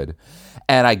wood.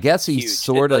 And I guess he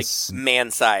sort of... like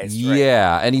man-sized,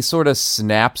 yeah, right? And he sort of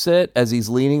snaps it as he's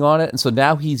leaning on it. And so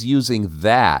now he's using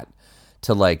that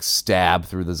to, like, stab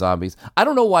through the zombies. I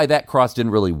don't know why that cross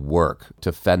didn't really work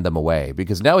to fend them away,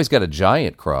 because now he's got a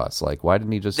giant cross. Like, why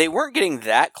didn't he just... They weren't getting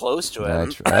that close to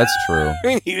him. That's true.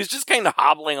 He was just kind of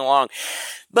hobbling along.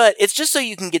 But it's just so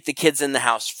you can get the kids in the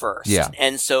house first. Yeah.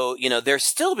 And so, they're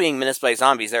still being menaced by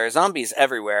zombies. There are zombies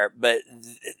everywhere, but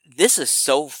this is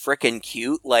so freaking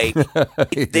cute. Like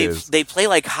they play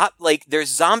like there's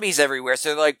zombies everywhere, so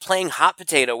they're like playing hot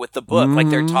potato with the book.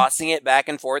 Like they're tossing it back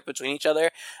and forth between each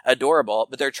other. Adorable.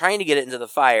 But they're trying to get it into the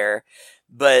fire.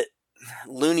 But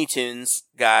Looney Tunes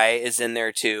guy is in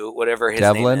there too, whatever his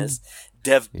name is.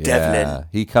 Devlin.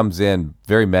 He comes in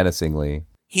very menacingly.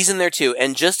 He's in there too.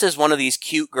 And just as one of these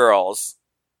cute girls,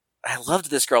 I loved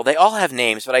this girl. They all have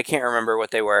names, but I can't remember what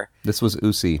they were. This was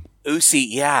Usi. Usi,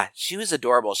 yeah. She was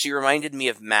adorable. She reminded me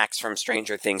of Max from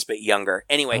Stranger Things, but younger.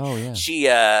 Anyway, she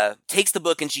takes the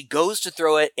book and she goes to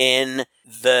throw it in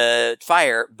the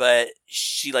fire, but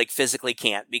she like physically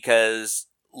can't because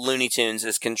Looney Tunes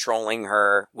is controlling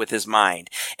her with his mind.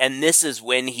 And this is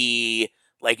when he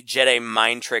like Jedi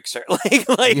mind tricks her, not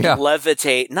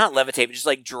levitate, but just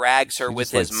like drags her with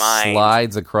his mind.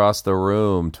 Slides across the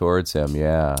room towards him,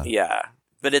 yeah. Yeah.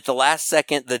 But at the last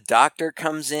second, the doctor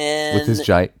comes in. With his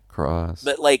giant cross.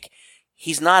 But like,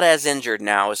 he's not as injured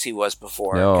now as he was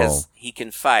before. Because he can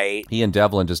fight. He and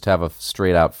Devlin just have a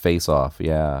straight out face off,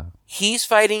 yeah. He's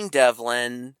fighting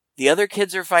Devlin. The other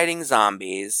kids are fighting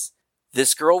zombies.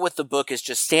 This girl with the book is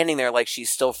just standing there like she's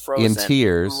still frozen. In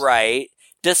tears. Right.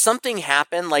 Does something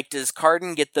happen? Like, does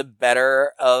Carden get the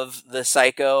better of the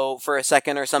psycho for a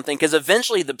second or something? Because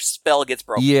eventually the spell gets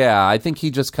broken. Yeah, I think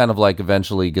he just kind of like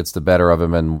eventually gets the better of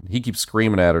him, and he keeps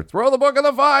screaming at her, throw the book in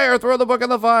the fire, throw the book in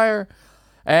the fire.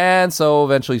 And so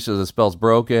eventually the spell's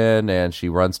broken, and she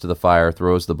runs to the fire,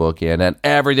 throws the book in, and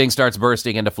everything starts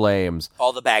bursting into flames.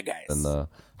 All the bad guys. And the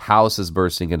house is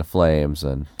bursting into flames.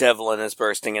 And Devlin is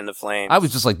bursting into flames. I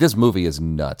was just like, this movie is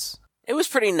nuts. It was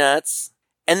pretty nuts.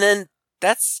 And then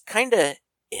that's kind of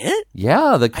it?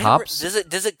 Yeah, the cops... Does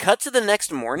it cut to the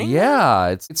next morning? Yeah,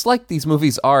 it's like these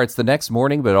movies are. It's the next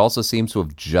morning, but it also seems to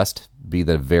have just be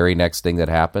the very next thing that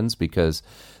happens because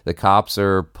the cops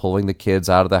are pulling the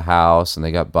kids out of the house and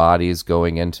they got bodies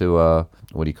going into an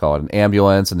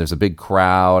ambulance, and there's a big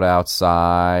crowd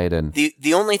outside. And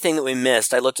the only thing that we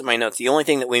missed, I looked at my notes, the only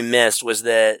thing that we missed was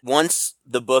that once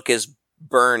the book is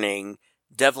burning,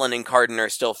 Devlin and Carden are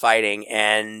still fighting,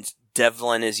 and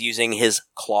Devlin is using his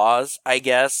claws, I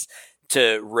guess,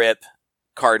 to rip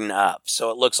Carden up.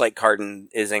 So it looks like Carden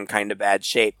is in kind of bad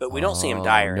shape, but we don't see him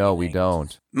die or anything. No, we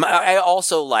don't. I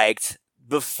also liked,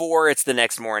 before it's the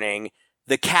next morning,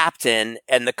 the captain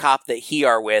and the cop that he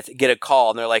are with get a call,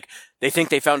 and they're like, they think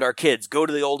they found our kids. Go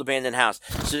to the old abandoned house.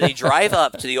 So they drive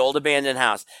up to the old abandoned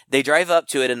house. They drive up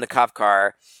to it in the cop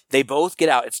car. They both get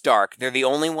out. It's dark. They're the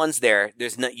only ones there.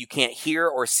 you can't hear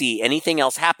or see anything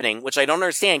else happening, which I don't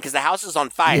understand because the house is on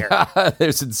fire. Yeah,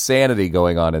 there's insanity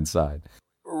going on inside.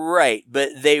 Right.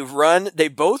 But they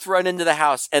both run into the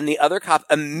house, and the other cop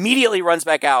immediately runs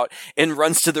back out and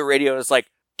runs to the radio and is like,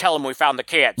 tell them we found the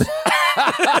kids.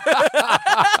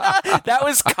 That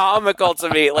was comical to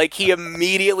me. Like, he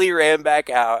immediately ran back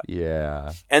out.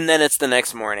 Yeah. And then it's the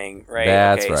next morning, right?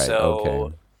 That's okay, right. So,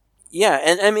 okay. Yeah,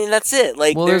 and I mean, that's it.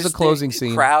 Like, well, there's a closing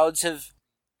scene. Crowds have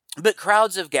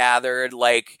gathered,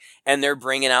 like, and they're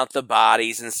bringing out the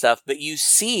bodies and stuff, but you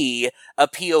see a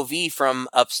POV from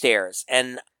upstairs,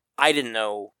 and I didn't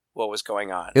know what was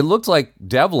going on. It looked like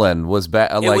Devlin was back.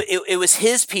 It was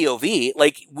his POV.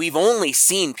 Like, we've only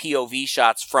seen POV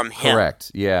shots from him.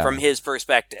 Correct, yeah. From his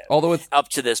perspective. Although it's, up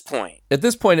to this point. At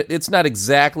this point, it's not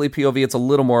exactly POV. It's a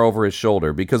little more over his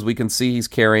shoulder because we can see he's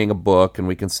carrying a book and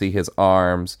we can see his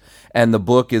arms. And the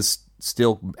book is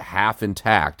still half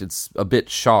intact. It's a bit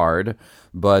charred,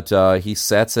 but he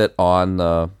sets it on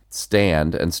the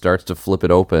stand and starts to flip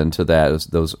it open to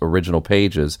those original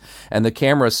pages, and the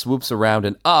camera swoops around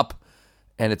and up,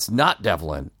 and it's not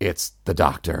Devlin, it's the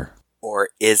doctor. Or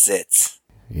is it?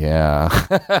 Yeah.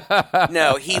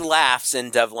 No, he laughs in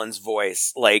Devlin's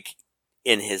voice, like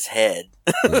in his head.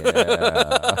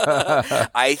 Yeah.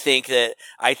 I think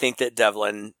that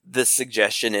Devlin, the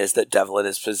suggestion is that Devlin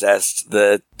has possessed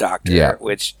the doctor,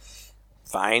 which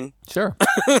fine. Sure.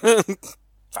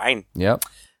 Fine. Yep.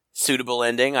 Suitable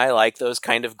ending. I like those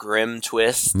kind of grim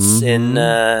twists in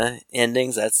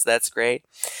endings. That's great.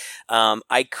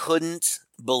 I couldn't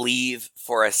believe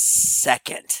for a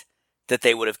second that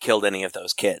they would have killed any of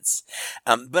those kids.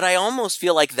 But I almost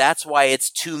feel like that's why it's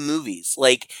two movies.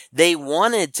 Like, they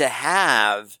wanted to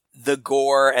have the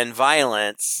gore and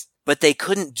violence, but they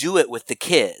couldn't do it with the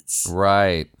kids.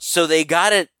 Right. So they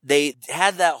got it. They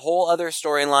had that whole other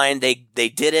storyline. They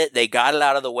did it. They got it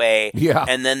out of the way. Yeah.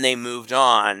 And then they moved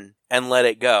on and let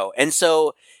it go. And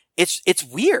so it's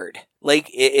weird. Like,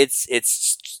 it's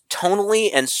tonally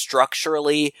and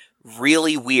structurally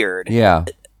really weird. Yeah.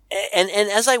 And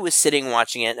as I was sitting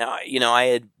watching it,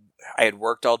 I had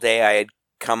worked all day. I had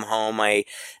come home. I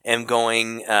am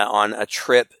going on a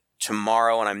trip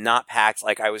tomorrow and I'm not packed.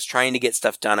 Like, I was trying to get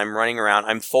stuff done. I'm running around.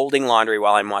 I'm folding laundry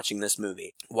while I'm watching this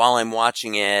movie. While I'm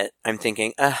watching it, I'm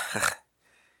thinking,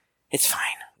 it's fine.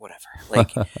 Whatever.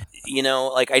 Like,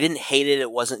 like, I didn't hate it.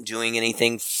 It wasn't doing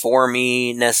anything for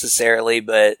me necessarily,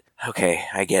 but okay,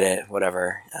 I get it.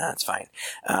 Whatever. That's fine.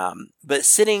 But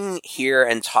sitting here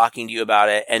and talking to you about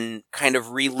it and kind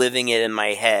of reliving it in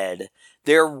my head,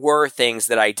 there were things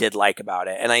that I did like about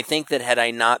it. And I think that had I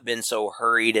not been so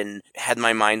hurried and had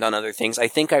my mind on other things, I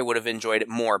think I would have enjoyed it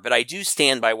more. But I do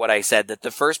stand by what I said, that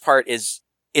the first part is,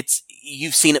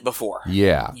 you've seen it before.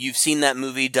 Yeah. You've seen that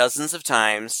movie dozens of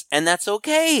times, and that's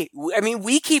okay. I mean,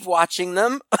 we keep watching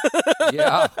them.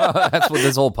 Yeah. That's what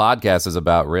this whole podcast is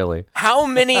about, really. How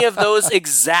many of those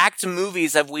exact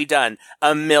movies have we done?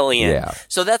 1 million. Yeah.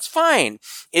 So that's fine.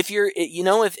 If you're,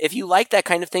 if you like that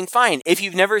kind of thing, fine. If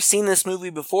you've never seen this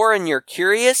movie before and you're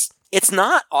curious, it's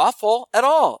not awful at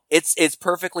all. It's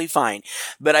perfectly fine.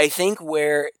 But I think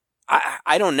where,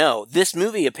 I don't know. This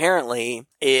movie, apparently,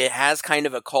 it has kind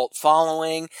of a cult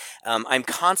following. I'm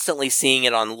constantly seeing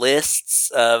it on lists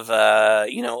of,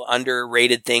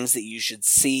 underrated things that you should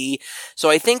see. So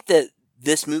I think that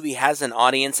this movie has an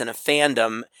audience and a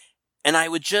fandom, and I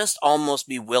would just almost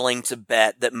be willing to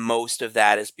bet that most of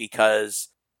that is because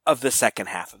of the second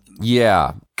half of the movie.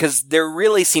 Yeah. Because there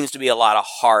really seems to be a lot of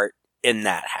heart in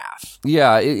that half.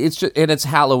 Yeah, it's just, and it's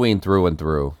Halloween through and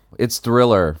through. It's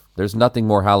Thriller. There's nothing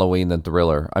more Halloween than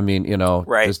Thriller. I mean,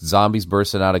 right. Just zombies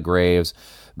bursting out of graves,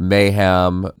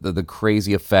 mayhem, the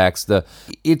crazy effects.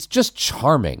 It's just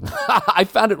charming. I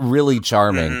found it really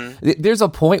charming. Mm-hmm. There's a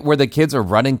point where the kids are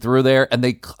running through there and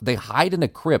they hide in a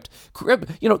crypt.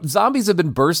 Zombies have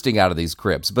been bursting out of these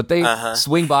crypts, but they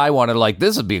swing by one and like,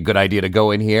 this would be a good idea to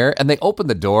go in here. And they open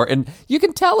the door and you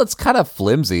can tell it's kind of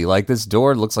flimsy. Like, this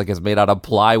door looks like it's made out of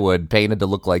plywood painted to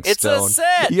look like stone. It's a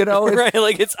set. Right?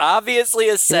 Like, it's obviously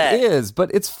a set. It is,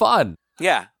 but it's fun.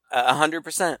 Yeah.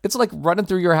 100%. It's like running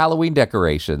through your Halloween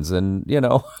decorations and,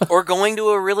 or going to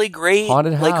a really great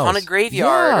haunted house. Like haunted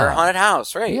graveyard or haunted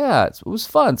house, right? Yeah, it was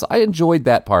fun. So I enjoyed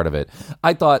that part of it.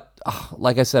 I thought,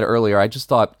 like I said earlier, I just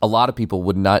thought a lot of people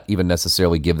would not even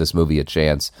necessarily give this movie a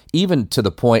chance, even to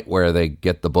the point where they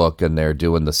get the book and they're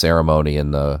doing the ceremony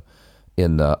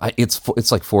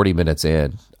it's like 40 minutes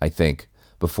in, I think,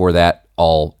 before that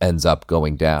all ends up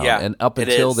going down. Yeah, and up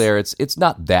until there, it's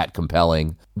not that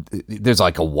compelling. There's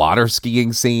like a water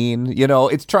skiing scene,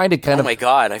 it's trying to kind of... Oh my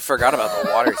God, I forgot about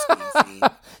the water skiing scene.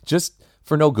 Just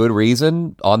for no good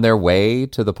reason, on their way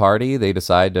to the party, they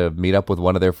decide to meet up with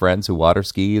one of their friends who water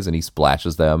skis, and he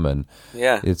splashes them, and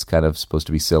it's kind of supposed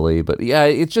to be silly. But yeah,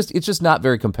 it's just not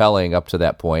very compelling up to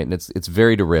that point, and it's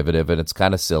very derivative, and it's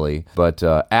kind of silly. But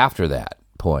after that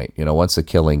point, once the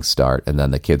killings start and then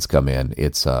the kids come in,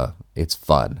 it's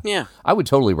fun. Yeah. I would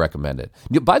totally recommend it.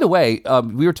 By the way,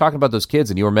 we were talking about those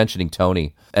kids and you were mentioning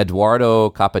Tony.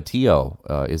 Eduardo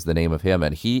Capetillo is the name of him,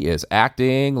 and he is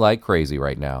acting like crazy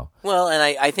right now. Well, and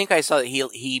I think I saw that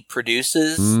he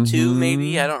produces too,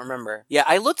 maybe. I don't remember. Yeah,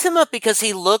 I looked him up because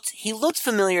he looked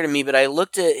familiar to me, but I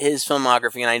looked at his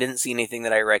filmography and I didn't see anything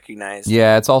that I recognized.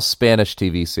 Yeah, it's all Spanish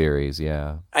TV series,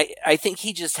 yeah. I think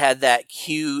he just had that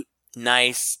cute,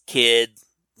 nice kid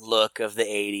look of the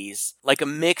 80s, like a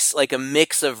mix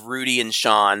of Rudy and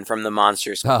Sean from the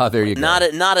Monster Squad. Oh, there you go.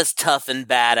 Not as tough and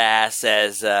badass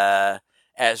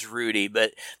as Rudy,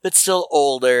 but still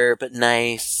older, but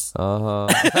nice.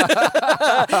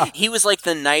 He was like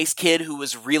the nice kid who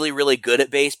was really, really good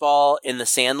at baseball in The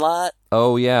Sandlot.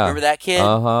 Oh yeah, remember that kid?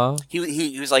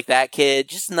 He was like that kid,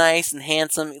 just nice and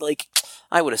handsome. Like,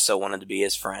 I would have so wanted to be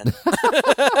his friend.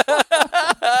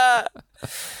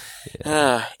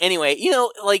 Anyway,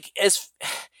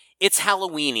 it's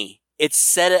Halloweeny. It's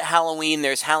set at Halloween.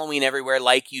 There's Halloween everywhere,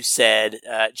 like you said.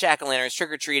 Jack-o'-lanterns,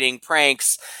 trick-or-treating,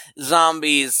 pranks,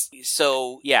 zombies.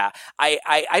 So, yeah,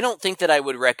 I don't think that I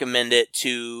would recommend it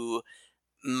to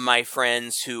my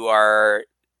friends who are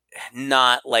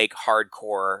not, like,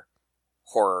 hardcore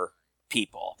horror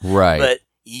people. Right. But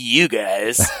you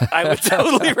guys, I would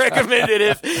totally recommend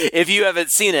it if you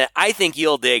haven't seen it. I think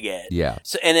you'll dig it. Yeah.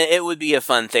 So, and it would be a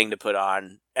fun thing to put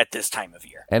on at this time of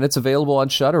year. And it's available on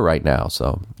Shudder right now,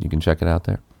 so you can check it out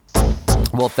there.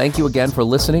 Well, thank you again for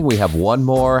listening. We have one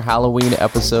more Halloween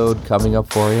episode coming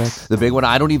up for you. The big one,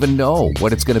 I don't even know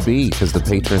what it's going to be because the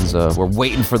patrons, we're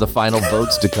waiting for the final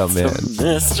votes to come in.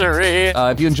 Mystery.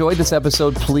 If you enjoyed this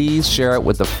episode, please share it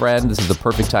with a friend. This is the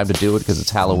perfect time to do it because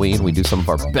it's Halloween. We do some of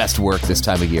our best work this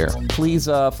time of year. Please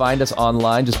find us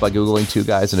online just by Googling Two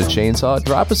Guys and a Chainsaw.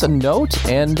 Drop us a note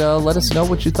and let us know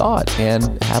what you thought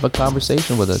and have a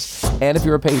conversation with us. And if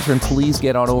you're a patron, please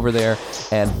get on over there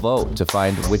and vote to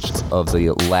find which of the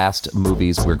the last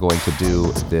movies we're going to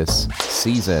do this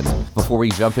season before we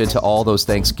jump into all those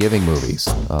Thanksgiving movies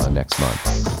next month.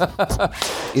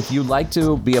 If you'd like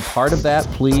to be a part of that,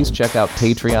 please check out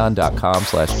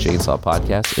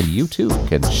patreon.com/chainsawpodcast, and you too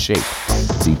can shape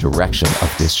the direction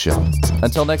of this show.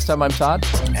 Until next time, I'm Todd.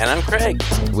 And I'm Craig.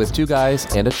 With two guys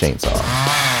and a chainsaw.